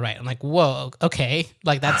not left or right. I'm like, whoa, okay,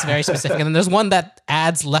 like that's very specific. And then there's one that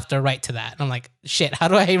adds left or right to that, and I'm like, shit, how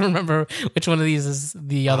do I remember which one of these is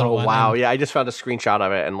the other one? Wow, yeah, I just found a screenshot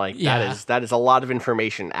of it, and like that is a lot of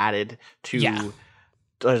information added to.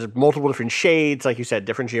 There's multiple different shades, like you said,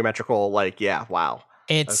 different geometrical. Like, yeah, wow.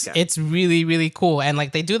 It's really, really cool, and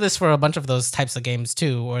like they do this for a bunch of those types of games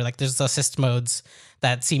too, or like there's assist modes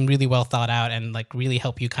that seem really well thought out and like really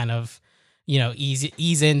help you kind of, you know,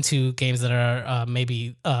 ease into games that are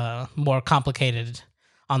maybe more complicated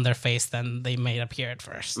on their face than they may appear at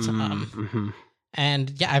first. And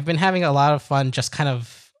yeah, I've been having a lot of fun just kind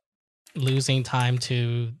of losing time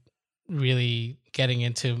to really getting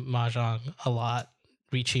into Mahjong a lot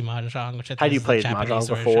Riichi Mahjong, which I think Had you is the played Japanese Mahjong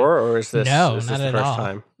version. before, or is this No, is this not the at first all.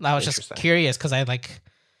 time? I was just Interesting. curious because I like,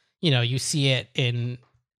 you see it in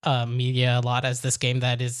media a lot as this game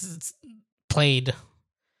that is played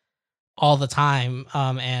all the time,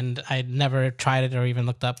 and I'd never tried it or even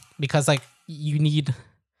looked up because like you need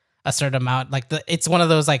a certain amount. Like it's one of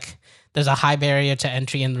those like there's a high barrier to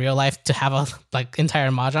entry in real life to have a like entire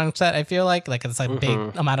mahjong set. I feel like it's a big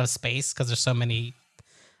amount of space because there's so many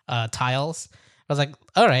tiles. I was like,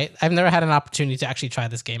 all right, I've never had an opportunity to actually try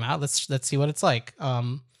this game out. Let's see what it's like.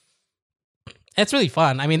 It's really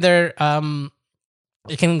fun. I mean,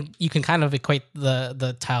 you can kind of equate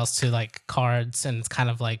the tiles to like cards, and it's kind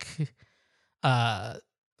of like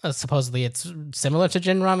supposedly it's similar to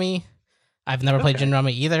Jin Rummy. I've never played Jin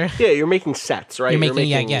Rummy either. Yeah, you're making sets, right?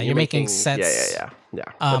 You're making sets. Yeah.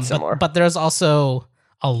 That's similar. But there's also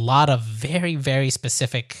a lot of very, very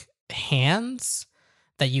specific hands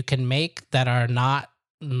that you can make that are not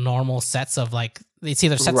normal sets of like it's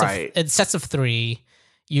either sets of 3,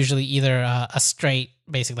 usually either a straight,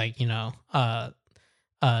 basically like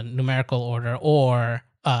numerical order or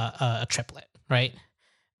a triplet, right?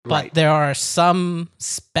 But there are a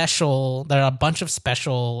bunch of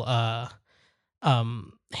special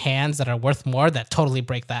hands that are worth more that totally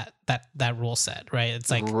break that rule set, right?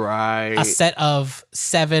 It's like a set of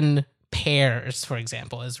 7 pairs, for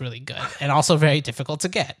example, is really good and also very difficult to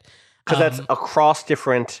get because that's across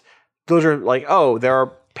different. Those are like there are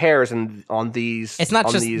pairs on these. It's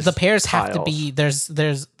not just the pairs tiles. have to be there's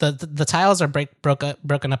the tiles are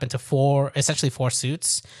broken up into 4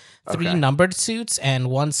 suits, 3 numbered suits and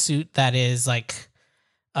 1 suit that is like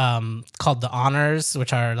called the honors,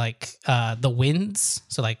 which are like the winds,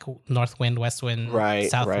 so like north wind, west wind,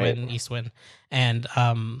 south wind, east wind, and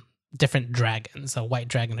different dragons, a white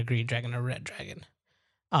dragon, a green dragon, a red dragon.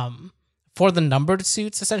 For the numbered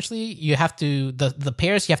suits, essentially, you have to the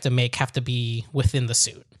pairs you have to make have to be within the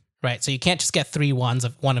suit, right? So you can't just get 3 ones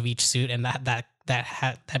of one of each suit and that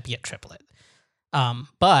be a triplet.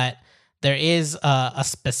 But there is a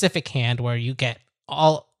specific hand where you get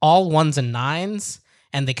all 1s and 9s,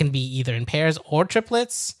 and they can be either in pairs or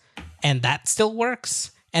triplets, and that still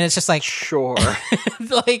works. And it's just like sure,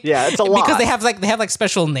 like it's a lot because they have like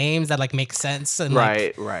special names that like make sense and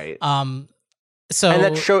right. So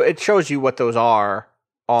and it shows you what those are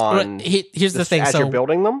on. Here's the thing: as you're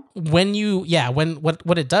building them, when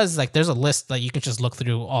what it does is like there's a list that you can just look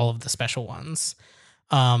through all of the special ones,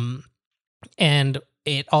 and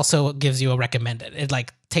it also gives you a recommended. It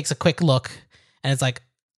like takes a quick look, and it's like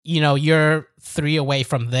you're 3 away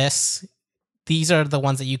from this. These are the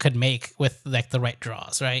ones that you could make with like the right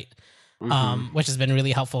draws, right? Which has been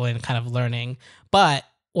really helpful in kind of learning. But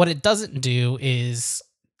what it doesn't do is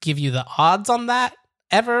give you the odds on that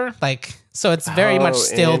ever. Like, so it's very much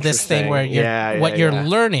still this thing where you're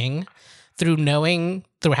learning through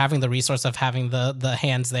having the resource of having the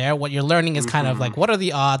hands there. What you're learning is kind of like, what are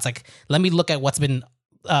the odds? Like, let me look at what's been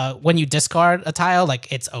when you discard a tile,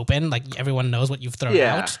 like it's open, like everyone knows what you've thrown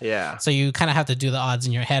out. Yeah. So you kind of have to do the odds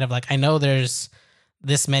in your head of like, I know there's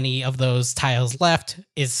this many of those tiles left.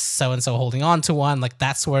 Is so and so holding on to one? Like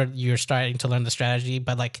that's where you're starting to learn the strategy.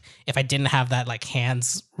 But like, if I didn't have that like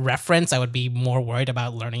hands reference, I would be more worried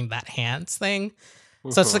about learning that hands thing.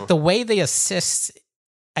 So it's like the way they assist,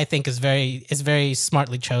 I think, is very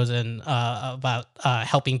smartly chosen about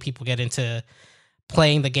helping people get into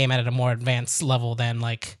playing the game at a more advanced level than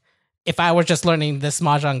like if I were just learning this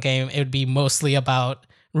mahjong game, it would be mostly about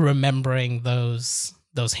remembering those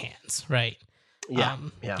hands, right? Yeah.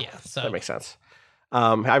 So that makes sense.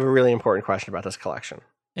 I have a really important question about this collection.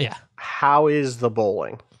 Yeah. How is the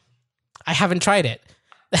bowling? I haven't tried it.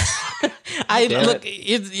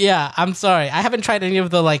 I'm sorry. I haven't tried any of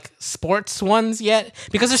the like sports ones yet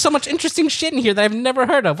because there's so much interesting shit in here that I've never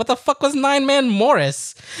heard of. What the fuck was 9-Man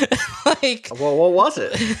Morris? Like, well, what was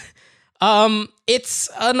it? It's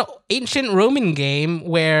an ancient Roman game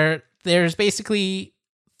where there's basically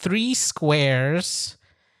 3 squares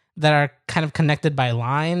that are kind of connected by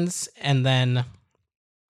lines, and then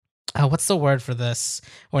what's the word for this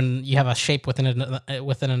when you have a shape within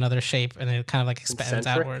another shape and it kind of like expands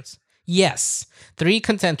outwards? Yes, 3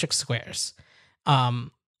 concentric squares.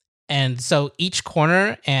 And so each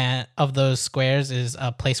corner of those squares is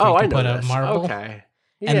a place where you can put a marble. Okay.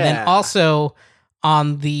 Yeah. And then also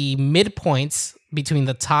on the midpoints between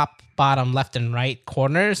the top, bottom, left, and right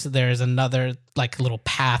corners, there's another like little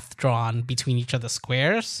path drawn between each of the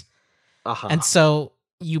squares. And so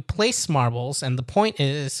you place marbles, and the point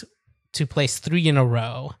is to place 3 in a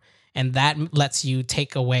row, and that lets you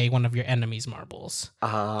take away one of your enemy's marbles.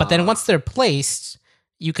 But then once they're placed,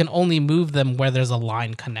 you can only move them where there's a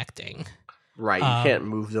line connecting. Right. You can't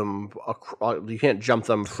move them. You can't jump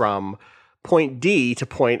them from point D to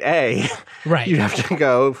point A. Right. You have to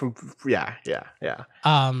go from. Yeah.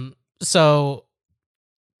 So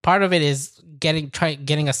part of it is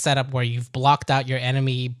getting a setup where you've blocked out your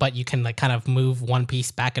enemy, but you can like kind of move one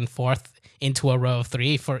piece back and forth into a row of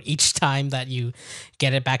 3 for each time that you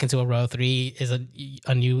get it back into a row of 3 is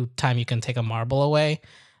a new time you can take a marble away.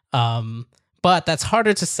 But that's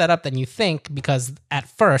harder to set up than you think, because at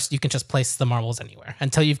first you can just place the marbles anywhere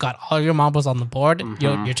until you've got all your marbles on the board.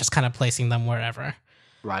 You're just kind of placing them wherever.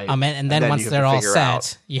 Right. And then once they're all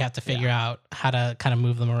set, you have to figure out how to kind of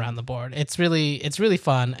move them around the board. It's really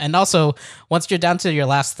fun. And also, once you're down to your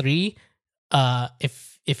last 3,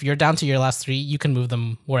 if you're down to your last 3, you can move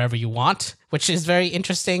them wherever you want, which is very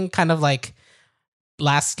interesting. Kind of like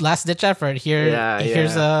last ditch effort.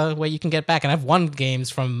 Here's a way you can get back. And I've won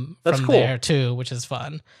games from cool. there too, which is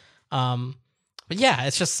fun. But yeah,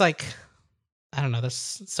 it's just like, I don't know.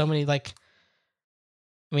 There's so many there's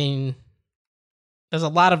a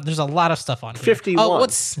lot of stuff on here. 51. Oh,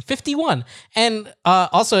 what's 51? And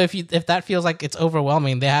also, if that feels like it's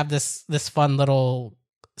overwhelming, they have this fun little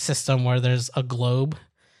system where there's a globe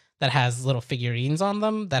that has little figurines on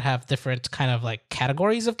them that have different kind of like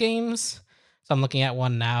categories of games. So I'm looking at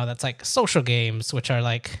one now that's like social games, which are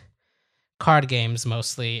like card games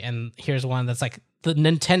mostly. And here's one that's like the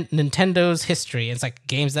Nintendo's history. It's like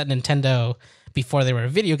games that Nintendo, before they were a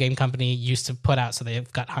video game company, used to put out. So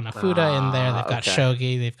they've got Hanafuda in there. They've got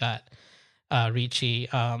Shogi. They've got Ricci.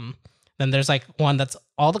 Then there's like one that's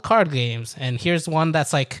all the card games. And here's one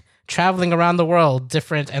that's like traveling around the world,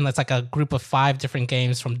 different. And it's like a group of 5 different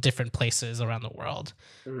games from different places around the world.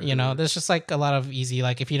 You know, there's just like a lot of easy,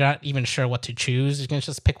 like if you're not even sure what to choose, you can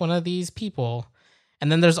just pick one of these people. And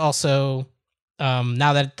then there's also,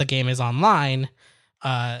 now that the game is online,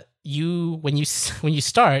 when you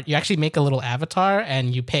start, you actually make a little avatar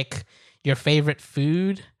and you pick your favorite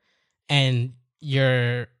food and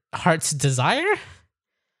your heart's desire.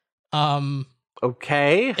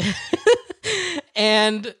 Okay.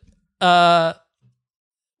 And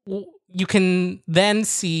you can then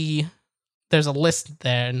see there's a list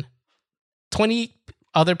then 20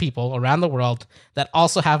 other people around the world that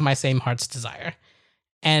also have my same heart's desire.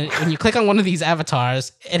 And when you click on one of these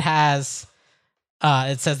avatars, it has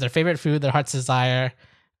it says their favorite food, their heart's desire,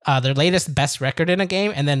 their latest best record in a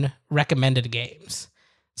game, and then recommended games.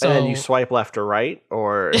 So, and then you swipe left or right,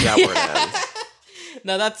 or is that where it ends?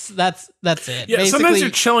 No, that's it. Yeah, Basically, sometimes you're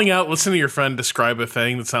chilling out, listening to your friend describe a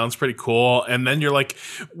thing that sounds pretty cool, and then you're like,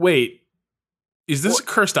 wait, is this a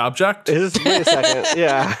cursed object? Wait a second.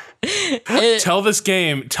 Yeah. Tell this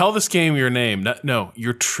game your name. No,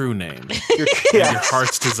 your true name. Your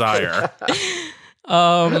heart's desire.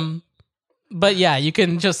 But yeah, you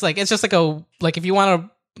can just like, it's just like if you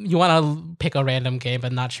want to pick a random game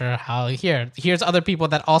but not sure how, here's other people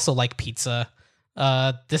that also like pizza.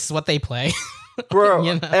 This is what they play. Bro,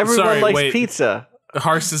 You know? everyone likes pizza.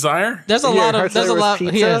 Heart's desire? Here's a lot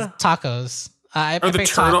pizza? here's tacos. I Or the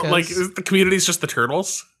picked turtle, tacos. like the community's just the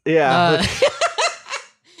turtles? Yeah.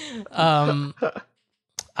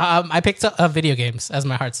 I picked video games as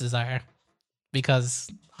my heart's desire because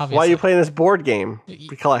obviously. Why are you playing this board game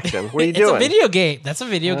collection? What are you doing? It's a video game. That's a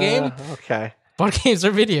video game. Okay. Board games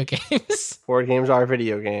are video games. Board games are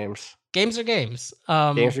video games. Games are games.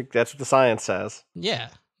 Games are, that's what the science says. Yeah,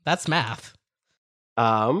 that's math.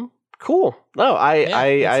 Cool. No,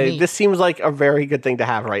 neat. this seems like a very good thing to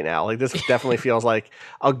have right now. Like this definitely feels like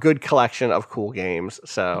a good collection of cool games.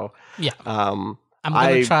 So yeah, I'm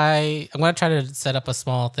gonna try to set up a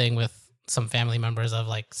small thing with some family members of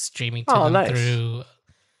like streaming to them through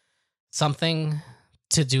something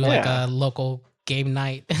to do like a local game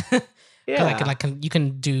night. Yeah, you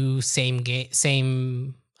can do same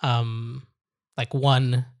like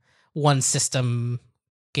one system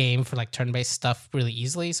game for like turn-based stuff really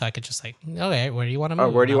easily, so I could just like, okay, where do you want to move? Oh,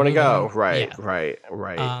 where do you want to go? On. Right, yeah.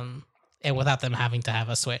 right. And without them having to have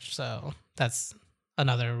a Switch, so that's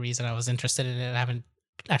another reason I was interested in it. I haven't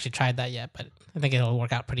actually tried that yet, but I think it'll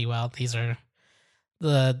work out pretty well. These are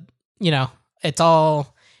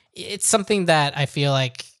it's something that I feel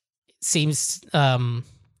like seems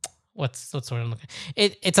what's the word I'm looking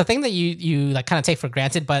at? It's a thing that you like kind of take for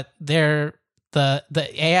granted, but they're the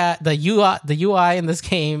AI, the UI in this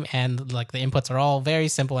game and like the inputs are all very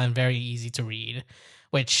simple and very easy to read,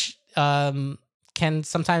 which can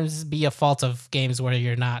sometimes be a fault of games where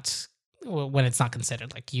when it's not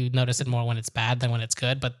considered. Like you notice it more when it's bad than when it's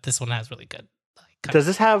good, but this one has really good. So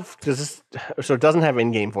it doesn't have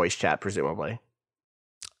in-game voice chat, presumably?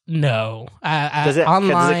 No. Does it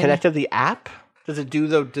connect to the app? Does they do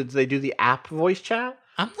the app voice chat?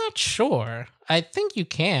 I'm not sure. I think you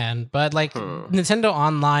can, but like Nintendo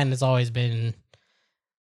Online has always been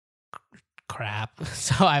crap.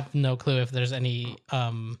 So I have no clue if there's any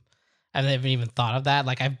I haven't even thought of that.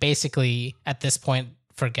 Like I've basically at this point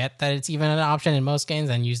forget that it's even an option in most games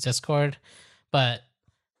and use Discord. But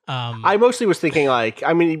I mostly was thinking like,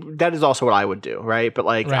 I mean, that is also what I would do, right? But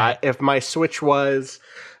like, Right. if my Switch was,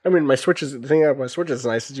 I mean, my Switch is the thing about my Switch is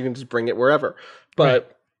nice is you can just bring it wherever.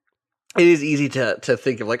 But it is easy to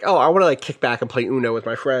think of like, oh, I want to like kick back and play Uno with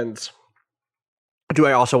my friends. Do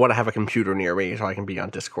I also want to have a computer near me so I can be on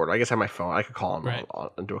Discord? I guess I have my phone. I could call him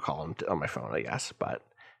and do a call on my phone, I guess. But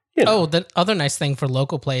you know. Oh, the other nice thing for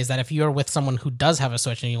local play is that if you're with someone who does have a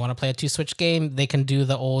Switch and you want to play a 2-Switch game, they can do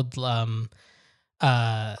the old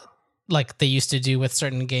like they used to do with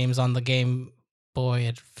certain games on the Game Boy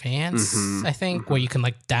Advance, I think, where you can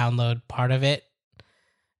like download part of it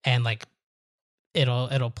and like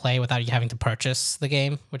it'll play without you having to purchase the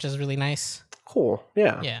game, which is really nice. Cool.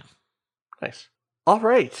 Yeah. Yeah. Nice. All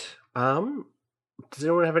right. Does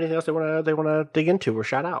anyone have anything else they want to dig into or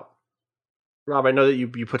shout out? Rob, I know that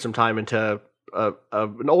you put some time into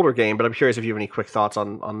an older game, but I'm curious if you have any quick thoughts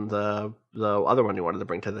on the other one you wanted to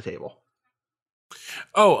bring to the table.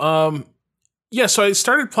 Oh, yeah. So I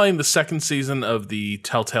started playing the second season of the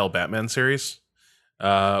Telltale Batman series,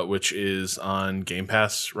 which is on Game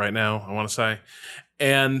Pass right now, I want to say.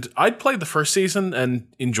 And I'd played the first season and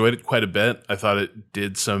enjoyed it quite a bit. I thought it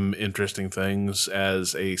did some interesting things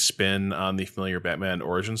as a spin on the familiar Batman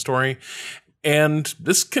origin story. And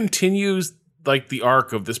this continues like the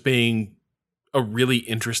arc of this being a really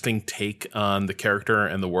interesting take on the character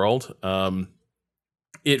and the world.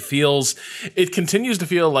 It continues to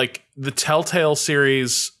feel like the Telltale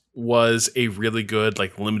series was a really good,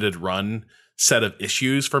 like limited run set of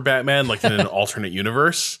issues for Batman, like in an alternate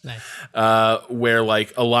universe, where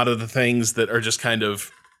like a lot of the things that are just kind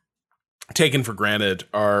of taken for granted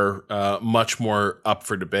are much more up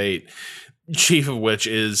for debate. Chief of which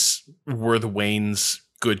were the Waynes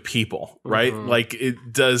good people, right? Like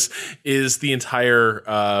is this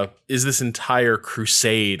entire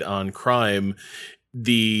crusade on crime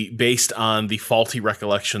based on the faulty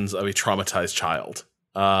recollections of a traumatized child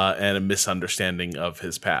and a misunderstanding of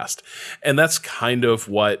his past. And that's kind of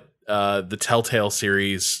what the Telltale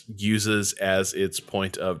series uses as its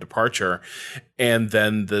point of departure. And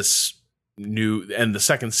then the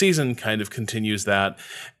second season kind of continues that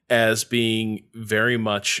as being very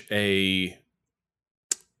much a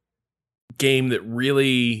game that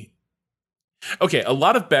really... Okay, a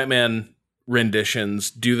lot of Batman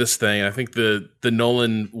renditions do this thing. I think the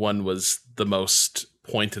Nolan one was the most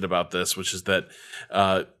pointed about this, which is that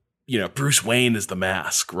Bruce Wayne is the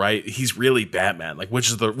mask, right? He's really Batman, like which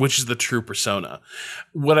is the true persona.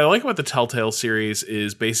 What I like about the Telltale series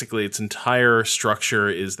is basically its entire structure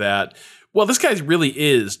is that, well, this guy really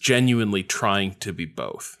is genuinely trying to be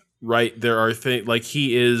both, right? There are things like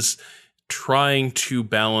he is trying to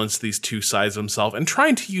balance these two sides of himself and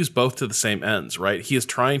trying to use both to the same ends, right? He is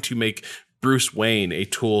trying to make Bruce Wayne a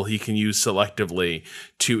tool he can use selectively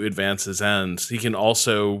to advance his ends. He can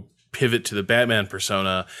also pivot to the Batman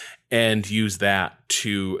persona and use that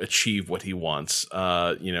to achieve what he wants,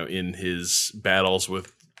 in his battles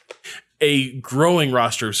with a growing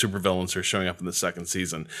roster of supervillains are showing up in the second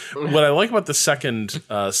season. What I like about the second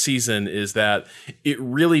season is that it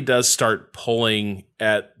really does start pulling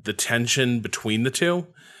at the tension between the two.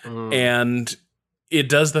 And it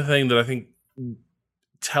does the thing that I think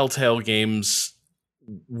Telltale games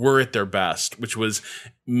were at their best, which was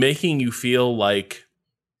making you feel like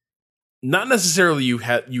not necessarily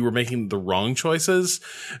you were making the wrong choices,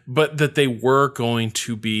 but that they were going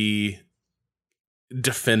to be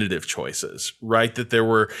definitive choices, right? That there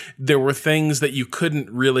were things that you couldn't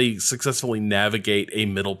really successfully navigate a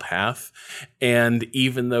middle path. And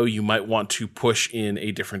even though you might want to push in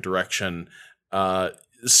a different direction,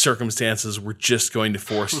 circumstances were just going to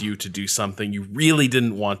force you to do something you really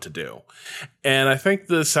didn't want to do. And I think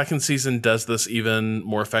the second season does this even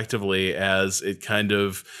more effectively as it kind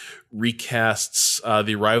of recasts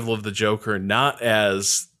the arrival of the Joker not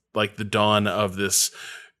as like the dawn of this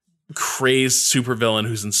crazed supervillain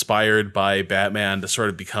who's inspired by Batman to sort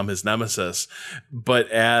of become his nemesis, but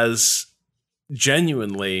as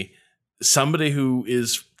genuinely somebody who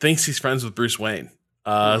thinks he's friends with Bruce Wayne.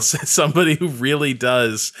 Somebody who really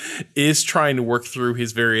is trying to work through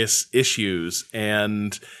his various issues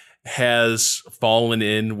and has fallen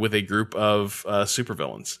in with a group of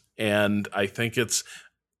supervillains. And I think it's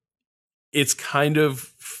kind of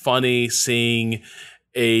funny seeing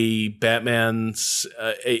a Batman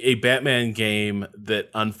game that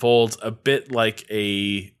unfolds a bit like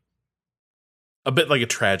a a bit like a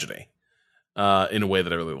tragedy, in a way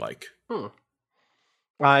that I really like.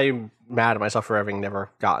 I'm mad at myself for having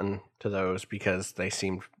never gotten to those because they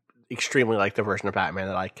seemed extremely like the version of Batman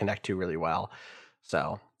that I connect to really well.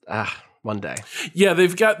 So, one day. Yeah,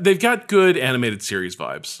 they've got good animated series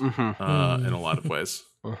vibes in a lot of ways.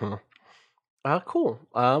 Cool.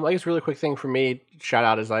 I guess really quick thing for me, shout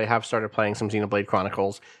out, is I have started playing some Xenoblade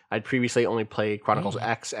Chronicles. I'd previously only played Chronicles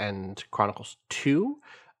X and Chronicles 2.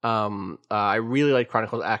 I really liked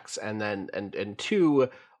Chronicles X, and then and 2.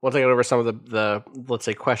 Once I got over some of the let's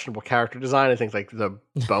say questionable character design, I think like the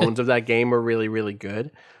bones of that game were really, really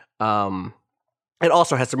good. It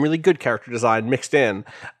also has some really good character design mixed in.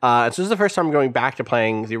 And so this is the first time I'm going back to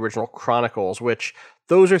playing the original Chronicles, which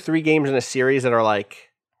those are 3 games in a series that are like,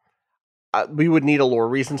 we would need a lore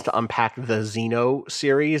reasons to unpack the Xeno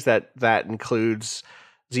series that includes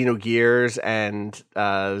Xenogears and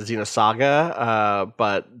Xenosaga,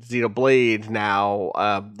 but Xenoblade now,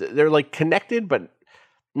 they're like connected, but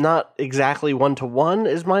not exactly one-to-one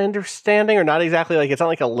is my understanding, or not exactly like, it's not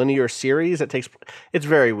like a linear series that takes, it's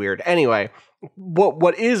very weird. Anyway,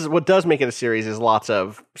 what does make it a series is lots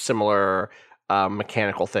of similar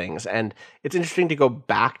mechanical things, and it's interesting to go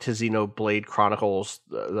back to Xenoblade Chronicles,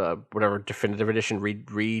 the whatever definitive edition,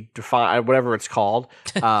 redefine whatever it's called,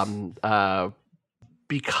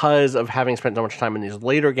 because of having spent so much time in these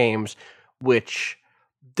later games, which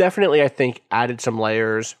definitely I think added some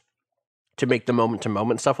layers to make the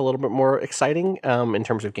moment-to-moment stuff a little bit more exciting in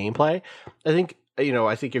terms of gameplay. I think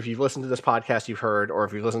if you've listened to this podcast, you've heard, or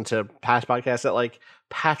if you've listened to past podcasts that like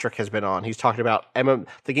Patrick has been on, he's talked about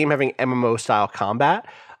the game having MMO-style combat.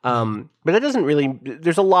 But that doesn't really...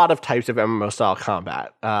 There's a lot of types of MMO-style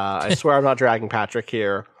combat. I swear I'm not dragging Patrick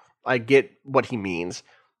here. I get what he means.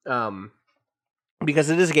 Because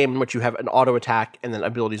it is a game in which you have an auto attack and then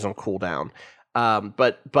abilities on cooldown.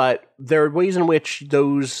 But there are ways in which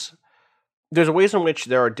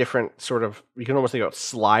there are different sort of, you can almost think about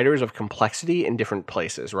sliders of complexity in different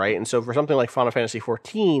places, right? And so for something like Final Fantasy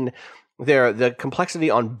XIV, the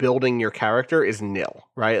complexity on building your character is nil,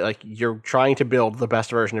 right? Like, you're trying to build the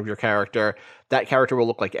best version of your character. That character will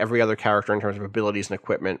look like every other character in terms of abilities and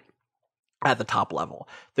equipment at the top level.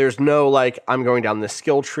 There's no like, I'm going down this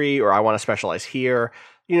skill tree, or I want to specialize here.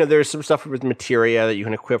 There's some stuff with materia that you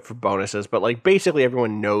can equip for bonuses, but like basically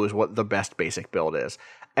everyone knows what the best basic build is.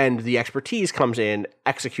 And the expertise comes in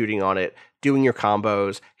executing on it, doing your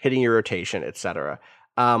combos, hitting your rotation, etc.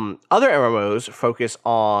 Other MMOs focus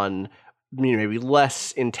on maybe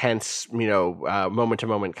less intense,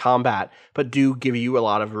 moment-to-moment combat, but do give you a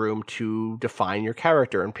lot of room to define your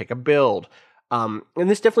character and pick a build. And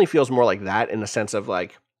this definitely feels more like that, in the sense of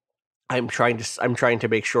like, I'm trying to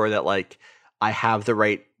make sure that like I have the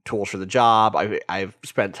right tools for the job. I've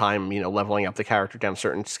spent time, leveling up the character down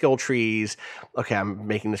certain skill trees. Okay, I'm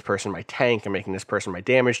making this person my tank. I'm making this person my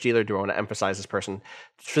damage dealer. Do I want to emphasize this person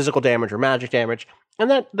physical damage or magic damage? And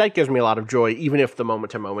that gives me a lot of joy, even if the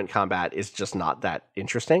moment-to-moment combat is just not that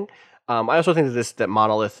interesting. I also think that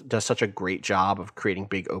Monolith does such a great job of creating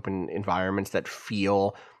big open environments that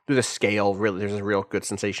feel, through the scale, really, there's a real good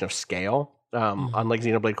sensation of scale. Unlike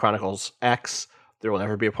Xenoblade Chronicles X, there will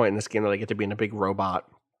never be a point in this game that I get to be in a big robot.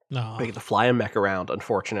 No. I get to fly a mech around,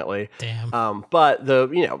 unfortunately. Damn. But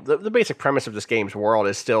the basic premise of this game's world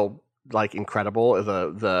is still like incredible.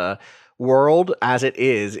 The world as it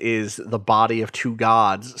is the body of 2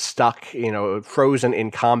 gods stuck, frozen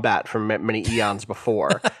in combat from many eons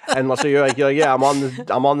before. And so you're like, yeah, I'm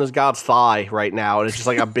on this god's thigh right now, and it's just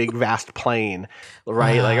like a big vast plain,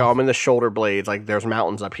 right? Like, I'm in the shoulder blades, like there's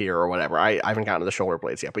mountains up here or whatever. I haven't gotten to the shoulder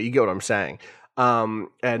blades yet, but you get what I'm saying.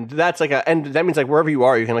 And that's like and that means like wherever you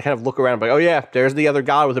are, you can like kind of look around, like, oh yeah, there's the other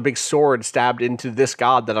god with a big sword stabbed into this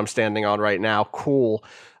god that I'm standing on right now. Cool.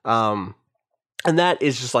 And that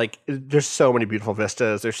is just like, there's so many beautiful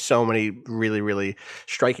vistas. There's so many really, really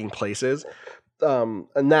striking places. And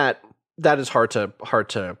that is hard to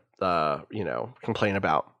complain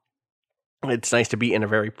about. It's nice to be in a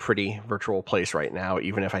very pretty virtual place right now,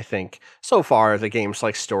 even if I think so far the game's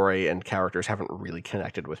like story and characters haven't really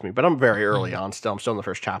connected with me. But I'm very early on still. I'm still in the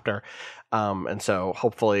first chapter. And so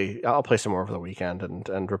hopefully I'll play some more over the weekend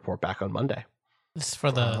and report back on Monday. This is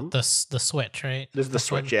for the Switch, right? This is the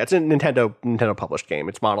Switch, yeah. It's a Nintendo published game.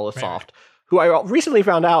 It's Monolith Soft, who I recently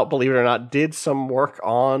found out, believe it or not, did some work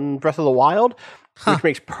on Breath of the Wild, which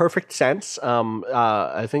makes perfect sense.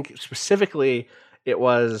 I think specifically it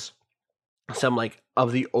was some like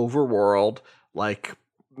of the overworld like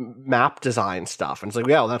map design stuff, and it's like,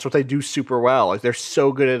 yeah, that's what they do super well. Like, they're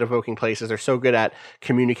so good at evoking places, they're so good at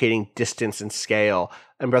communicating distance and scale,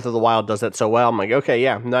 and Breath of the Wild does that so well. I'm like, okay,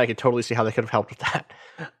 yeah, now I can totally see how they could have helped with that.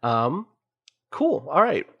 Cool. All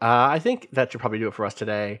right. I think that should probably do it for us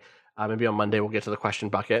today. Maybe on Monday we'll get to the question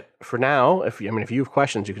bucket. For now, if you have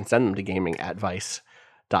questions, you can send them to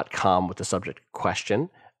gaming@vice.com with the subject question.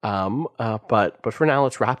 But for now,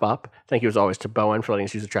 let's wrap up. Thank you as always to Bowen for letting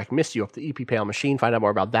us use the track "Missed You" off the EP Pale Machine. Find out more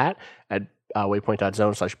about that at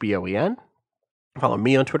waypoint.zone/BOEN. Follow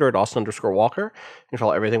me on Twitter at Austin_Walker. And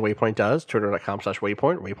follow everything Waypoint does,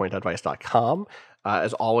 twitter.com/Waypoint, waypoint.vice.com.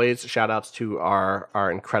 As always, shout outs to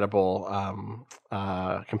our incredible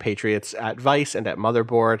compatriots at Vice and at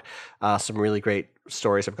Motherboard. Some really great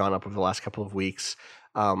stories have gone up over the last couple of weeks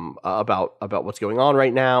about what's going on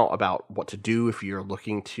right now, about what to do if you're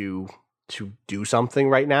looking to do something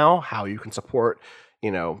right now, how you can support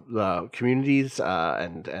the communities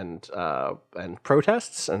and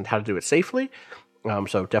protests, and how to do it safely.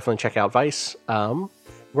 So definitely check out Vice.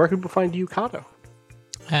 Where can people find you, Kato?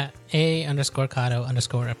 At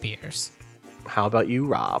A_Kato_appears. How about you,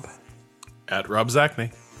 Rob? At Rob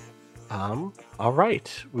Zachney. All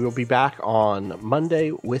right. We will be back on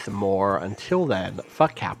Monday with more. Until then,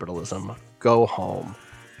 fuck capitalism. Go home.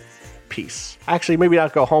 Peace. Actually, maybe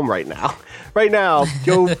not go home right now. Right now,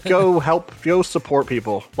 go help, go support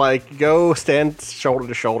people. Like, go stand shoulder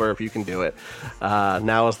to shoulder if you can do it.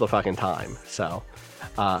 Now is the fucking time. So,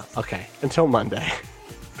 okay. Until Monday.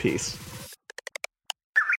 Peace.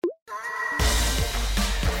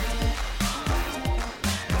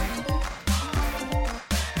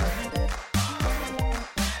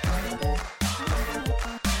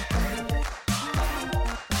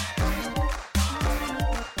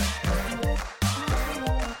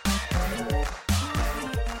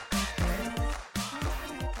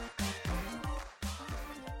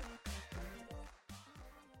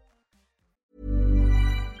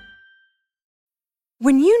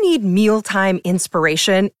 When you need mealtime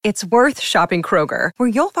inspiration, it's worth shopping Kroger, where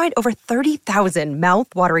you'll find over 30,000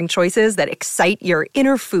 mouthwatering choices that excite your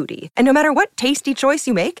inner foodie. And no matter what tasty choice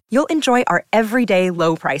you make, you'll enjoy our everyday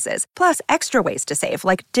low prices, plus extra ways to save,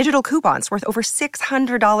 like digital coupons worth over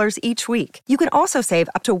 $600 each week. You can also save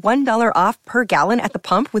up to $1 off per gallon at the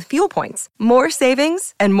pump with fuel points. More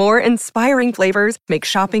savings and more inspiring flavors make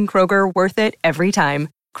shopping Kroger worth it every time.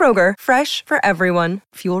 Kroger, fresh for everyone.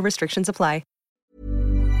 Fuel restrictions apply.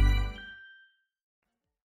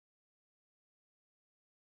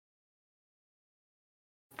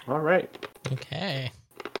 All right. Okay.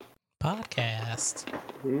 Podcast.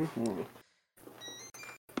 Mm-hmm.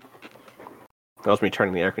 That was me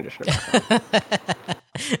turning the air conditioner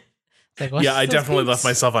back on. Yeah, I definitely left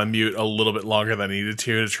myself on mute a little bit longer than I needed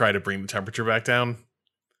to try to bring the temperature back down.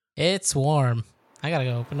 It's warm. I gotta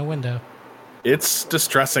go open the window. It's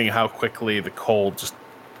distressing how quickly the cold just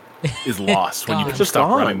is lost when you Gone. just stop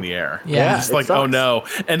gone. running the air. Yeah, It's it like, oh sucks. no.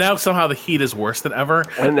 And now somehow the heat is worse than ever.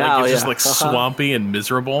 And now, it's just yeah. like swampy and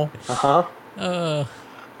miserable. I'm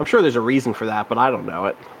sure there's a reason for that, but I don't know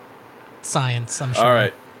it. Science, I'm sure. All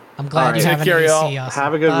right. I'm glad All you right. have an Take care, AC. y'all. Austin.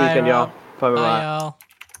 Have a good Bye, weekend, Rob. y'all. Bye-bye. Bye, y'all.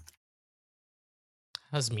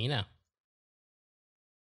 How's Mina?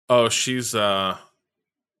 Oh, she's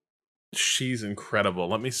incredible.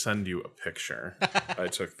 Let me send you a picture I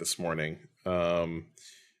took this morning.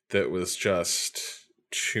 That was just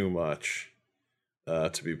too much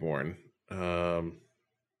to be born. The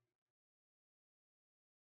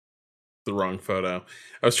wrong photo.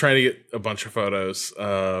 I was trying to get a bunch of photos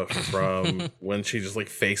from when she just like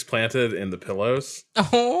face planted in the pillows.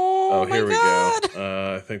 Oh, Here we God.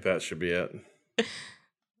 go. I think that should be it.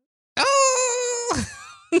 Oh!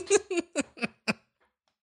 It's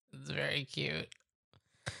very cute.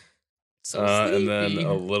 So And then sleepy.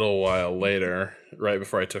 a little while later, right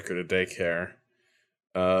before I took her to daycare,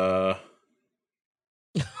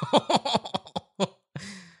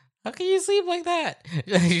 How can you sleep like that?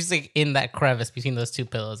 She's like in that crevice between those two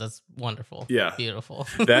pillows. That's wonderful. Yeah. Beautiful.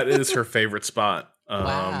 that is her favorite spot.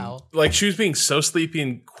 Wow. Like she was being so sleepy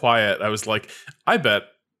and quiet. I was like, I bet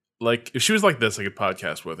like if she was like this, I could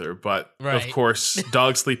podcast with her. But Right. of course,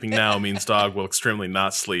 dog sleeping now means dog will extremely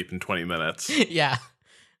not sleep in 20 minutes. Yeah.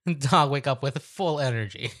 Dog wake up with full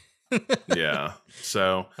energy. Yeah.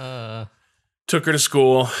 So took her to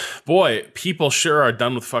school. Boy, people sure are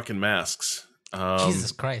done with fucking masks.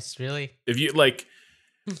 Jesus Christ, really? If you like,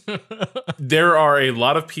 there are a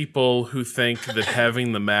lot of people who think that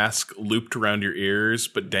having the mask looped around your ears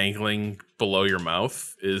but dangling below your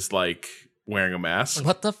mouth is like wearing a mask.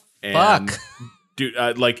 What the And, fuck?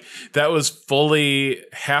 dude, like that was fully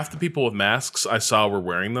half the people with masks I saw were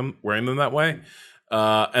wearing them that way,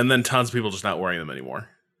 and then tons of people just not wearing them anymore.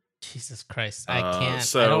 Jesus Christ, I can't.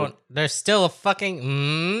 so- I don't. There's still a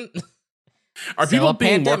fucking. Are Still people a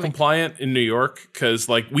being more pandemic. compliant in New York? Because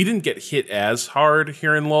like we didn't get hit as hard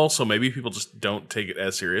here in Lowell, so maybe people just don't take it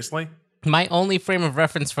as seriously. My only frame of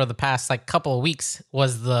reference for the past like couple of weeks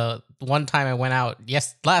was the one time I went out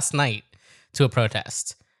last night to a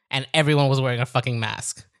protest, and everyone was wearing a fucking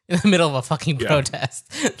mask in the middle of a fucking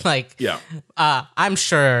protest. Like, Yeah. I'm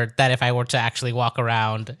sure that if I were to actually walk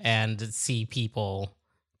around and see people,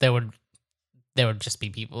 there would just be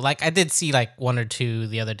people. Like I did see like one or two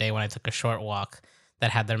the other day when I took a short walk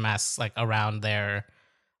that had their masks like around their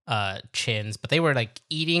chins, but they were like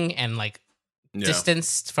eating and like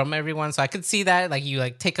distanced from everyone, so I could see that. Like you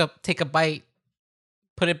like take a bite,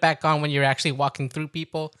 put it back on when you're actually walking through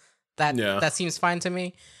people. That seems fine to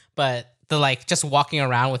me. But the like just walking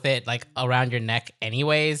around with it like around your neck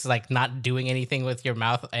anyways, like not doing anything with your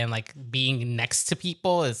mouth and like being next to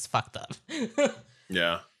people is fucked up.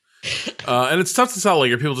 Yeah. And it's tough to tell,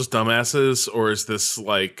 like, are people just dumbasses, or is this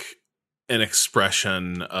like an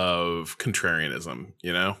expression of contrarianism,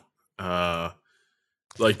 you know?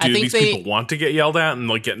 Like, do these people want to get yelled at and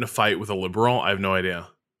like get in a fight with a liberal? I have no idea.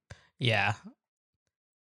 Yeah.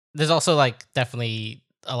 There's also like definitely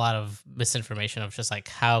a lot of misinformation of just like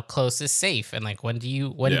how close is safe and like when do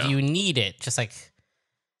you need it? Just like,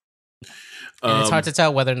 and it's hard to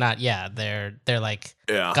tell whether or not they're like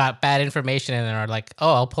got bad information and are like,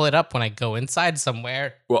 oh, I'll pull it up when I go inside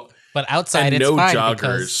somewhere. Well, but outside and it's no fine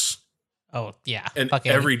joggers. Because, and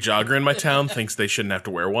every jogger in my town thinks they shouldn't have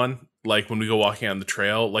to wear one. Like when we go walking on the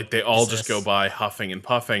trail, like they all just go by huffing and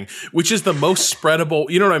puffing, which is the most spreadable.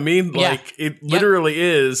 You know what I mean? Like it literally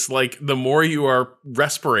is like the more you are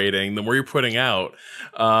respirating, the more you're putting out.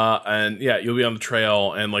 And you'll be on the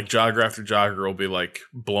trail and like jogger after jogger will be like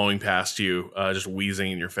blowing past you, just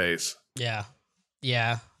wheezing in your face. Yeah.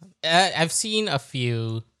 Yeah. I've seen a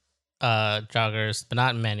few joggers, but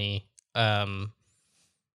not many.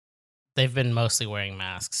 They've been mostly wearing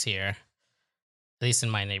masks here, at least in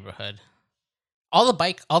my neighborhood. All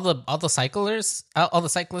the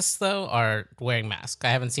cyclists though are wearing masks. I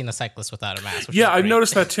haven't seen a cyclist without a mask. Yeah, I've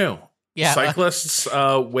noticed that too. Yeah, cyclists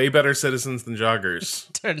way better citizens than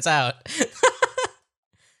joggers. Turns out.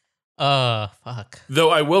 Oh, fuck. Though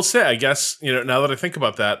I will say, I guess, now that I think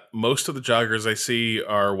about that, most of the joggers I see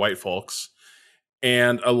are white folks,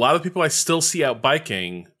 and a lot of people I still see out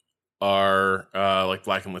biking are like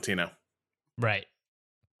Black and Latino. Right,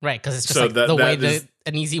 because it's just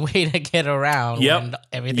an easy way to get around. When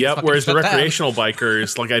everything's Whereas the shut recreational down.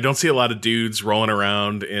 bikers, like I don't see a lot of dudes rolling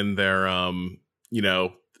around in their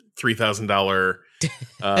 $3,000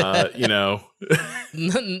 the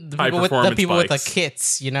people with the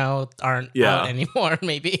kits, aren't out anymore.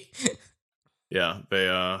 Maybe. Yeah,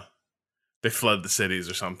 they fled the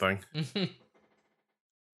cities or something.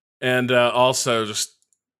 And also just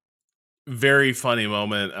very funny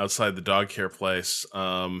moment outside the dog care place.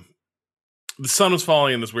 The sun was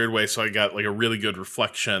falling in this weird way, so I got like a really good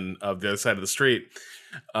reflection of the other side of the street.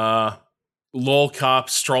 Lowell cop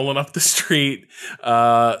strolling up the street,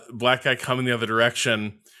 black guy coming the other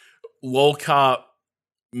direction. Lowell cop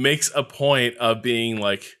makes a point of being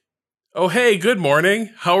like, "Oh, hey, good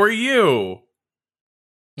morning. How are you?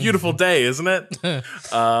 Beautiful day, isn't it?"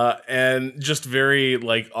 And just very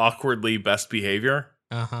like awkwardly best behavior.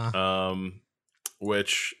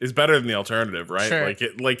 Which is better than the alternative, right? Sure.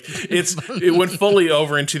 It went fully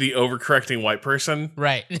over into the overcorrecting white person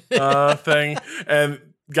right thing. And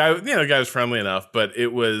guy was friendly enough, but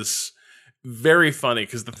it was very funny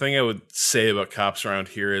because the thing I would say about cops around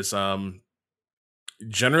here is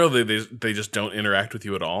generally they just don't interact with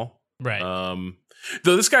you at all. Right.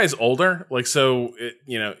 Though this guy's older, like, so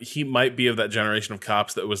he might be of that generation of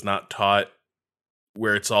cops that was not taught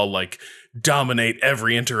where it's all like dominate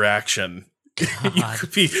every interaction. You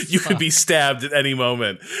could be stabbed at any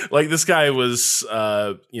moment. Like this guy was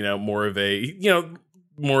more of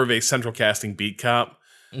a central casting beat cop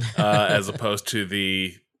as opposed to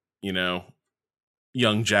the young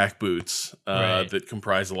jackboots that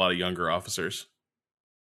comprise a lot of younger officers.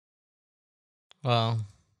 Well,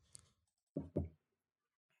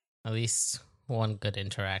 at least one good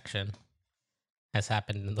interaction has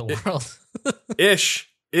happened in the world. Ish.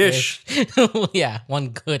 Yeah, one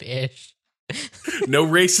good ish. No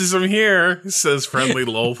racism here, says friendly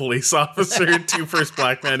Lowell police officer to first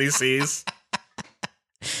black man he sees.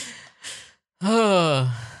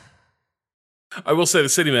 I will say the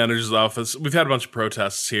city manager's office, we've had a bunch of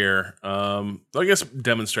protests here. I guess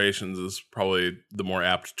demonstrations is probably the more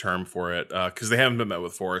apt term for it, because they haven't been met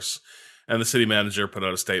with force. And the city manager put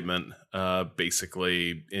out a statement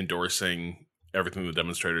basically endorsing everything the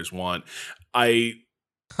demonstrators want. I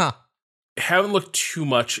haven't looked too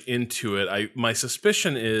much into it. My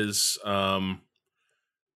suspicion is,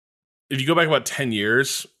 if you go back about 10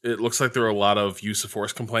 years, it looks like there were a lot of use of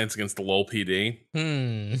force complaints against the Lowell PD,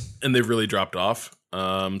 and they've really dropped off.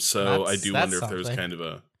 So I do wonder if there's kind of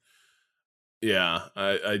a,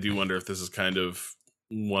 I do wonder if this is kind of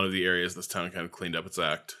one of the areas this town kind of cleaned up its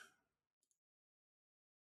act.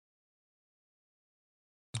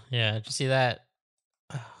 Yeah, did you see that?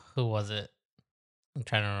 Who was it? I'm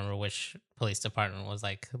trying to remember which police department was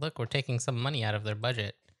like, look, we're taking some money out of their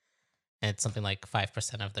budget. And it's something like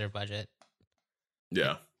 5% of their budget.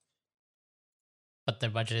 Yeah. But their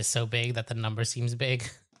budget is so big that the number seems big.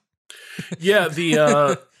 Yeah,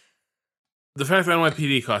 the fact that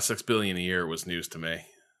NYPD costs $6 billion a year was news to me.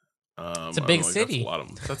 It's a big city.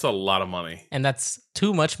 That's a lot of money. And that's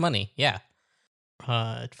too much money. Yeah.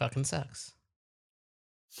 It fucking sucks.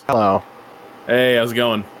 Hello. Hey, how's it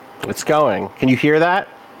going? It's going. Can you hear that?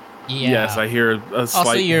 Yeah. Yes, I hear a slight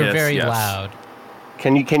Also, you're hiss, very yes. loud.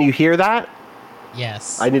 Can you hear that?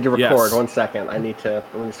 Yes. I need to record. Yes. 1 second. Let me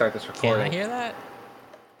start this recording. Can I hear that?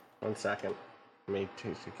 1 second. Let me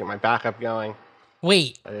get my backup going.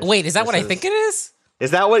 Wait, is that what I think it is?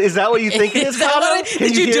 Is that what you think it is, Pato?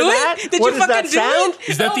 Did you do that? it? Did what you does fucking that sound? do it?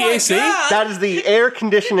 Is that the my AC? God. That is the air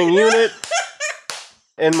conditioning unit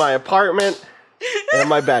in my apartment and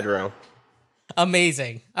my bedroom.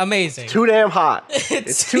 Amazing. Too damn hot.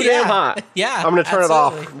 It's too damn hot. Yeah. I'm going to turn it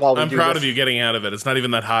off while we I'm do proud this. of you getting out of it. It's not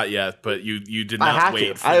even that hot yet, but you did I not have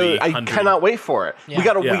wait to. for the I 100. cannot wait for it. Yeah. We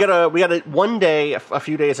got a one day a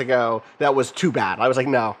few days ago that was too bad. I was like,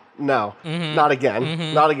 no, not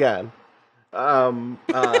again, not again. And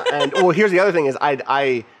here's the other thing is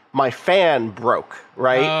my fan broke,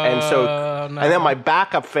 right? And then my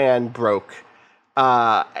backup fan broke.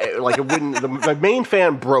 Like it wouldn't. My main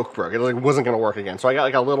fan broke. It wasn't going to work again. So I got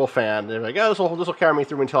like a little fan. They're like, oh, this will carry me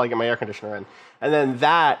through until I get my air conditioner in. And then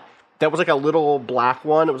that was like a little black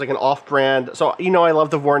one. It was like an off-brand. So I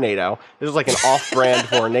love the Vornado. This was like an off-brand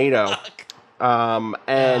Vornado,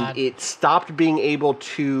 and it stopped being able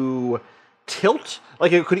to tilt.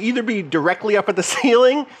 Like it could either be directly up at the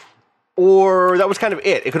ceiling, or that was kind of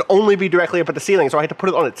it. It could only be directly up at the ceiling, so I had to put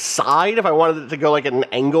it on its side if I wanted it to go like at an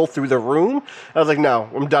angle through the room. I was like, no,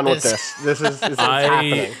 I'm done with this. This is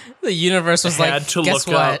happening. The universe was like, guess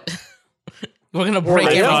what? We're going to break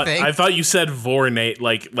everything. I thought you said Vornado,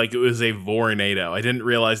 like it was a Vornado. I didn't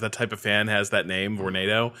realize that type of fan has that name,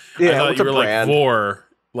 Vornado. Yeah, I thought you were brand? like Vor.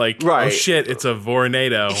 Like, right. Oh shit, it's a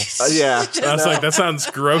Vornado. Yeah. I was like, that sounds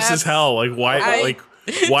gross as hell. Like, why?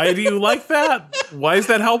 Why do you like that? Why is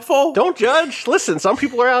that helpful? Don't judge. Listen, some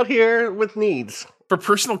people are out here with needs. For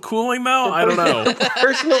personal cooling, though? I don't know.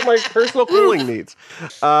 My personal cooling needs.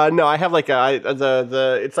 No, I have like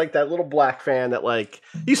it's like that little black fan that like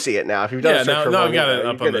you see it now. If you've done a search for I've one, got it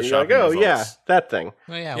up on the shopping results. results. Yeah, that thing.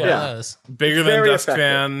 Oh yeah, one of those. Bigger than a desk effective.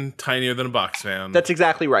 fan, tinier than a box fan. That's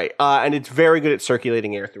exactly right. And it's very good at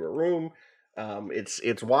circulating air through a room.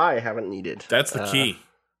 It's why I haven't needed. That's the key.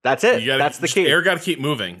 That's it. That's the key. Air got to keep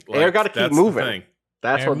moving. Air got to keep moving.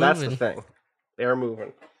 The thing. That's the thing. Air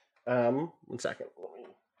moving. 1 second.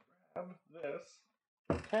 Let me grab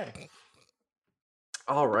this. Okay.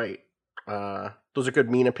 All right. Those are good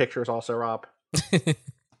Mina pictures also, Rob.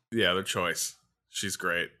 Yeah, their choice. She's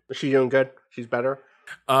great. Is she doing good? She's better?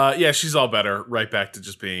 Yeah, she's all better. Right back to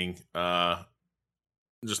just being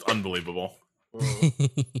just unbelievable.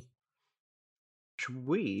 Should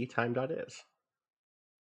we time.is?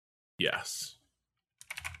 Yes.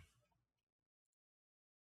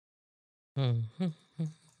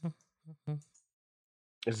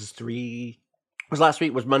 Is this 3? Was last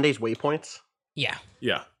week? Was Monday's waypoints? Yeah.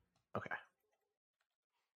 Yeah. Okay.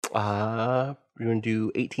 We're gonna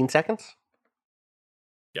do 18 seconds.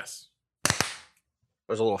 Yes. It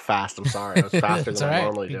was a little fast. I'm sorry. It was faster It's than all I right.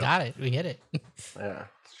 normally do. We got it. We hit it. Yeah,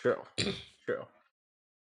 it's true. It's true.